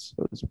position? It's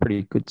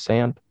pretty good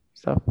sound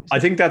stuff. I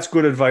think that's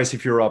good advice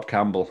if you're Rob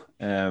Campbell.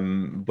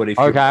 But if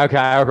all right.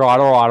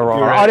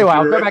 Anyway,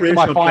 I'll go back to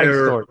my fighting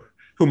story.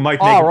 Who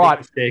might make a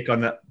mistake on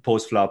that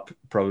post flop?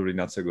 Probably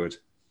not so good.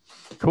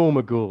 Cool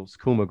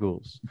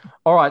Magools.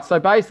 All right,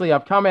 so basically,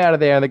 I've come out of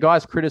there, and the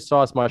guy's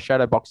criticised my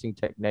shadow boxing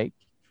technique,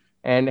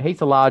 and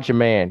he's a larger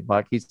man.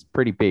 Like, he's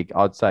pretty big.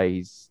 I'd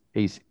say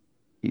he's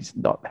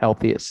not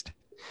healthiest.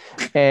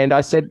 And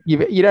I said,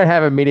 you don't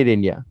have a minute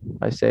in you,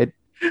 I said.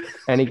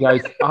 And he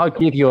goes, I'll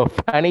give you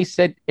and he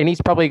said, and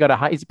he's probably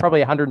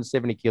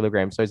 170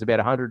 kilograms. So he's about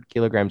 100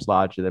 kilograms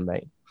larger than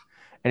me.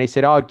 And he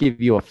said, I'll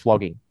give you a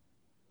flogging.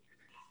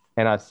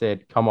 And I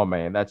said, come on,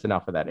 man, that's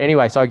enough of that.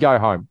 Anyway, so I go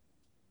home.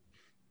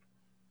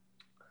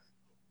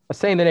 I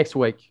see him the next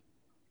week.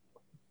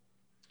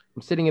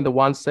 I'm sitting in the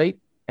one seat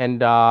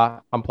and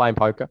I'm playing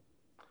poker.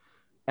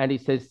 And he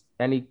says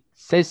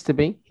to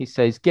me,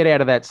 get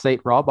out of that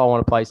seat, Rob. I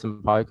want to play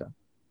some poker.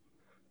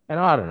 And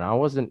I don't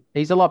know,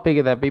 he's a lot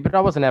bigger than me, but I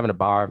wasn't having a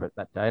bar of it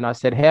that day. And I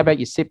said, how about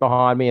you sit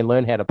behind me and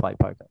learn how to play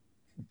poker?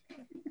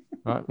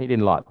 Right? He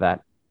didn't like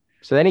that.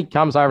 So then he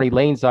comes over and he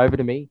leans over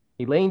to me.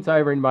 He leans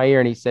over in my ear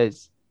and he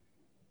says,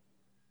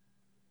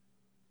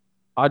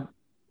 I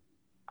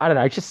don't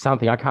know, just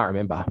something, I can't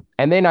remember.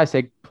 And then I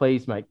said,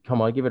 please, mate,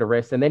 come on, give it a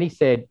rest. And then he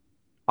said,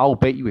 I'll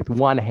beat you with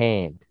one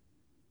hand.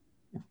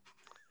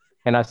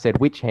 And I said,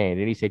 which hand?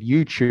 And he said,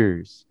 you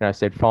choose. And I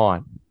said,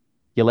 fine,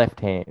 your left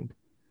hand.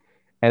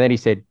 And then he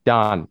said,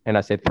 done. And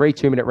I said, 3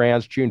 2-minute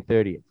rounds, June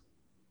 30th.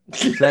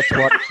 So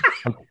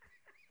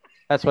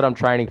that's what I'm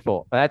training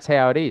for. That's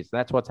how it is.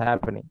 That's what's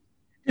happening.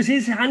 Does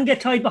his hand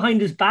get tied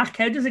behind his back?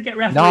 How does it get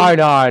refereed?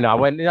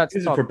 No. This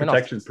is for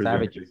protection,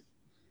 presumably.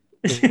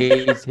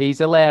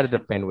 He's allowed to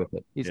defend with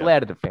it. Allowed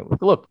to defend with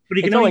it. Look, but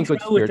he can only throw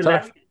with the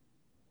left.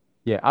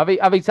 Yeah,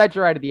 I've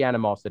exaggerated the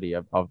animosity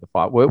of the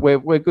fight.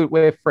 We're good.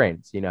 We're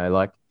friends,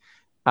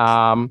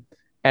 and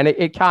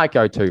it can't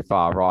go too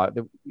far, right?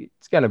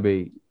 It's going to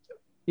be,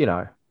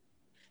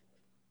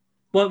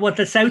 What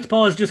the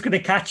southpaw is just going to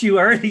catch you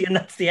early, and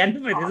that's the end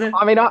of it, is it?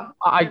 I mean,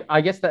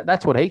 I guess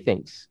that's what he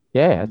thinks.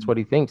 Yeah, that's what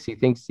he thinks. He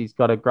thinks he's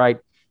got a great.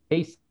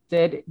 He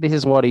said, "This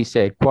is what he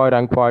said, quote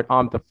unquote.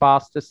 I'm the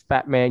fastest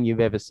fat man you've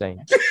ever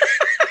seen."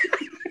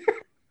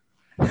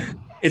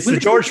 It's the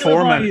George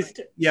Foreman.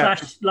 Yeah.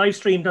 / live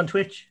streamed on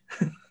Twitch.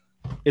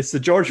 It's the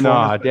George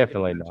Foreman. No,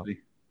 definitely not.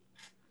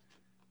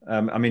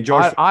 I mean,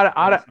 George.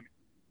 I don't.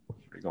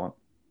 Go on.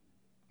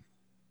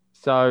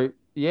 So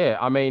yeah,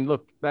 I mean,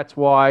 look, that's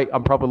why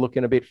I'm probably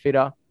looking a bit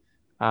fitter.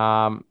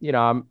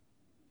 I'm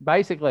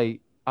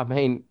basically. I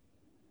mean,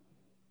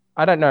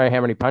 I don't know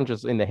how many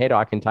punches in the head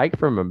I can take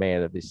from a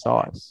man of this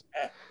size.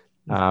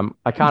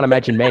 I can't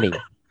imagine many.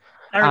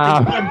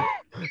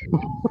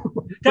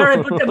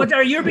 Dara, but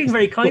Dara, you're being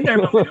very kind there,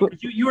 man.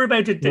 You were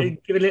about to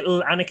give a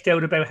little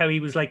anecdote about how he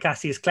was like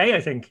Cassius Clay,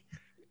 I think.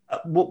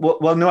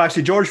 Well, no,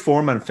 actually, George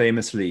Foreman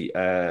famously,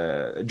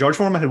 George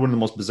Foreman had one of the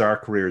most bizarre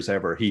careers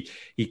ever. He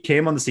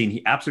came on the scene,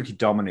 he absolutely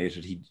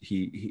dominated.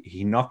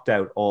 He knocked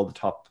out all the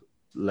top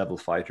level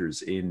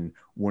fighters in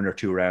 1 or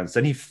 2 rounds.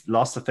 Then he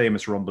lost the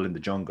famous Rumble in the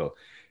Jungle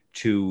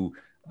to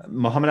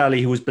Muhammad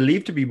Ali, who was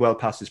believed to be well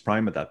past his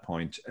prime at that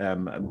point.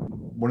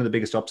 One of the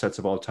biggest upsets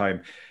of all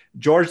time.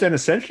 George then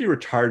essentially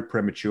retired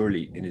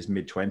prematurely in his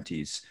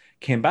mid-20s,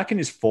 came back in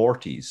his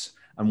 40s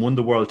and won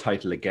the world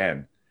title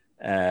again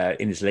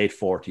in his late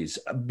 40s,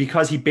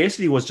 because he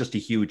basically was just a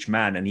huge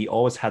man and he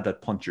always had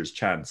that puncher's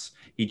chance.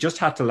 He just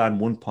had to land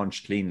one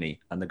punch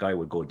cleanly and the guy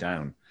would go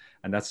down.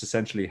 And that's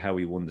essentially how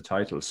he won the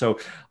title. So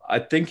I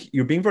think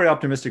you're being very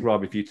optimistic,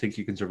 Rob, if you think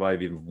you can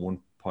survive even one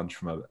punch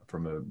from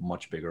a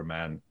much bigger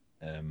man.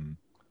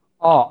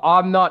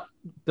 I'm not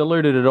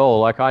deluded at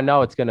all. Like, I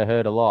know it's going to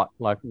hurt a lot.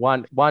 Like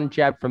one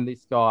jab from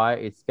this guy,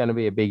 it's going to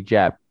be a big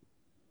jab.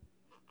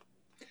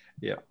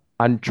 Yeah.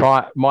 And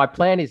my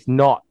plan is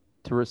not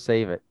to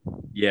receive it.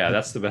 Yeah,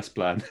 that's the best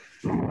plan.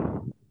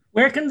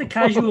 Where can the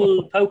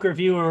casual poker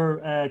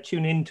viewer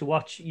tune in to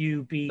watch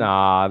you be?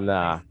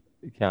 Nah,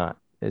 you can't.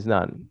 There's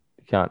none.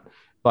 You can't.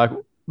 Like,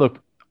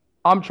 look,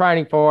 I'm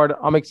training for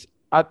it.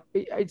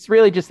 It's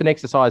really just an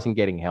exercise in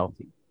getting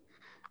healthy.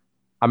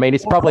 I mean,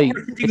 it's not going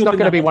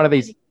to be one of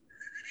these.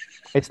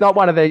 It's not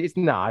one of these.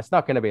 No, it's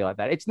not going to be like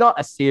that. It's not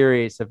a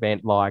serious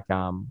event like,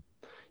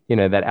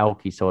 that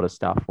Alki sort of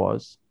stuff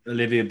was.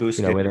 Olivia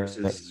Busquets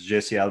versus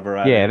Jesse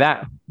Alvarado.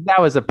 Yeah,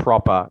 that was a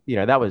proper,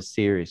 that was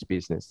serious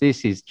business.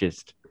 This is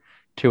just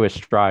 2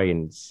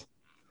 Australians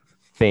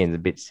being a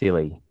bit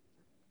silly.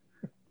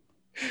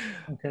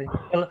 Okay.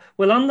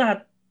 Well, on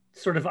that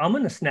sort of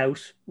ominous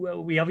note,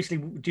 we obviously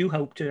do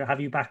hope to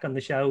have you back on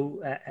the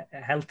show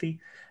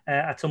healthy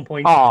at some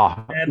point.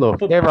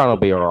 Look, everyone will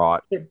be all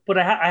right. But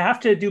I have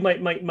to do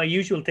my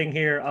usual thing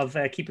here of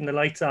keeping the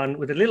lights on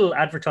with a little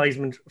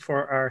advertisement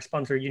for our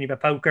sponsor, Unibet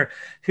Poker,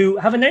 who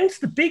have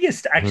announced the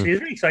biggest, actually,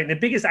 it's really exciting, the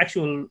biggest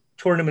actual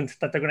tournament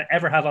that they're going to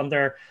ever have on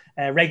their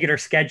regular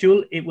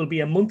schedule. It will be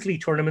a monthly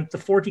tournament, the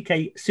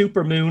 40K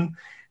SuperMoon.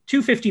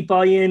 250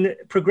 buy-in,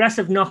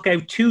 progressive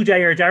knockout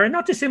 2-dayer, Dara,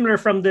 not dissimilar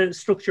from the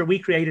structure we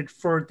created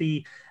for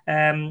the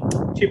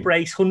Chip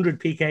Race 100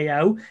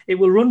 PKO. It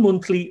will run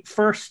monthly,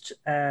 first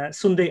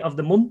Sunday of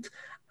the month,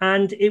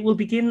 and it will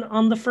begin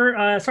on the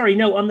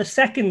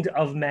 2nd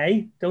of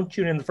May. Don't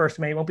tune in the 1st of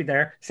May, it won't be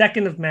there.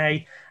 2nd of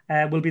May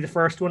will be the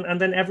first one,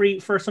 and then every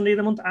first Sunday of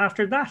the month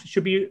after that. It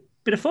should be a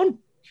bit of fun.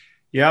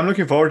 Yeah, I'm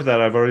looking forward to that.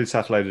 I've already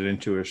satellited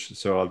into it,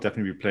 so I'll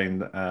definitely be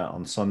playing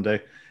on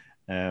Sunday.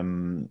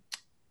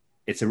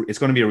 It's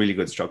going to be a really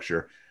good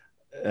structure.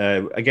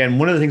 Again,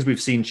 one of the things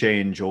we've seen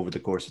change over the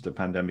course of the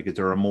pandemic is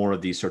there are more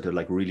of these sort of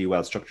like really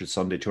well structured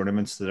Sunday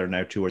tournaments that are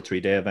now 2 or 3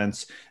 day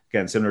events.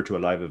 Again, similar to a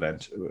live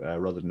event,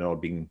 rather than all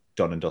being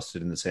done and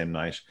dusted in the same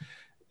night.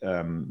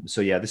 So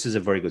yeah, this is a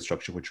very good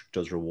structure which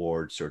does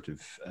reward sort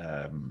of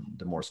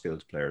the more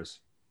skilled players.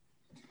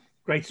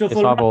 Great stuff.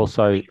 Yes, I've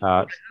also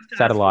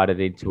satellited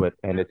into it,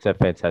 and it's a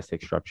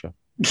fantastic structure.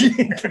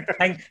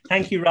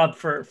 Thank you, Rob,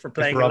 for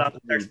playing along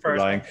with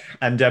first.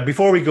 And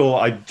before we go,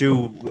 I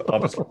do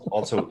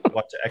also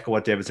want to echo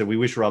what David said. We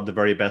wish Rob the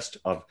very best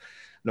of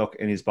luck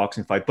in his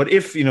boxing fight. But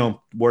if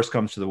worst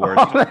comes to the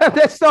worst,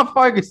 let's not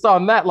focus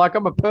on that. Like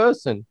I'm a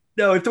person.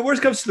 No, if the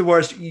worst comes to the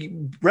worst,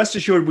 rest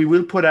assured we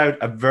will put out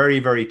a very,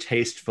 very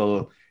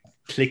tasteful,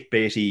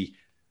 clickbaity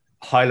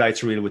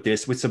highlights reel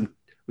with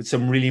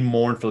some really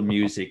mournful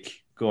music.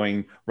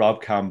 Going,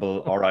 Rob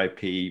Campbell,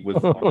 R.I.P. We'll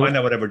find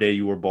out whatever day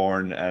you were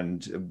born,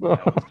 and you've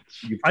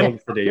told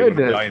us the day you're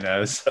going to die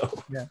now.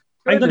 So yeah.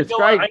 I'm going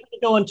to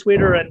go on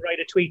Twitter and write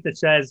a tweet that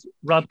says,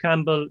 Rob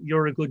Campbell,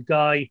 you're a good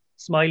guy,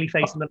 smiley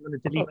face, and I'm going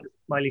to delete the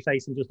smiley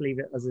face and just leave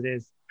it as it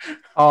is.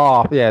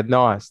 Oh, yeah,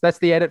 nice. That's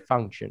the edit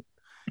function.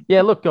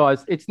 Yeah, look,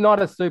 guys, it's not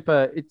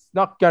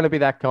going to be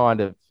that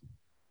kind of,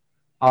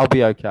 I'll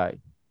be okay.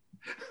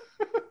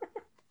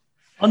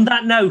 On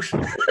that note...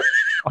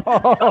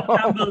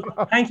 Campbell,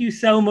 thank you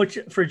so much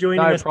for joining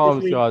us. No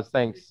problems, guys.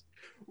 Thanks.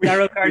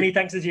 Dara Carney,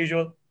 thanks as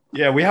usual.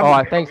 Yeah, we have. All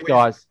right, thanks,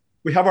 guys.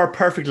 We have our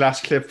perfect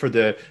last clip for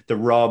the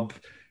Rob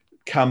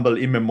Campbell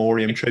in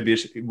memoriam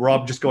tribute.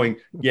 Rob just going,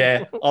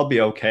 "Yeah, I'll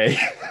be okay."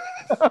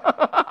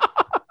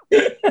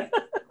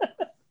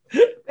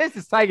 This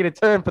is taking a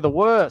turn for the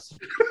worse.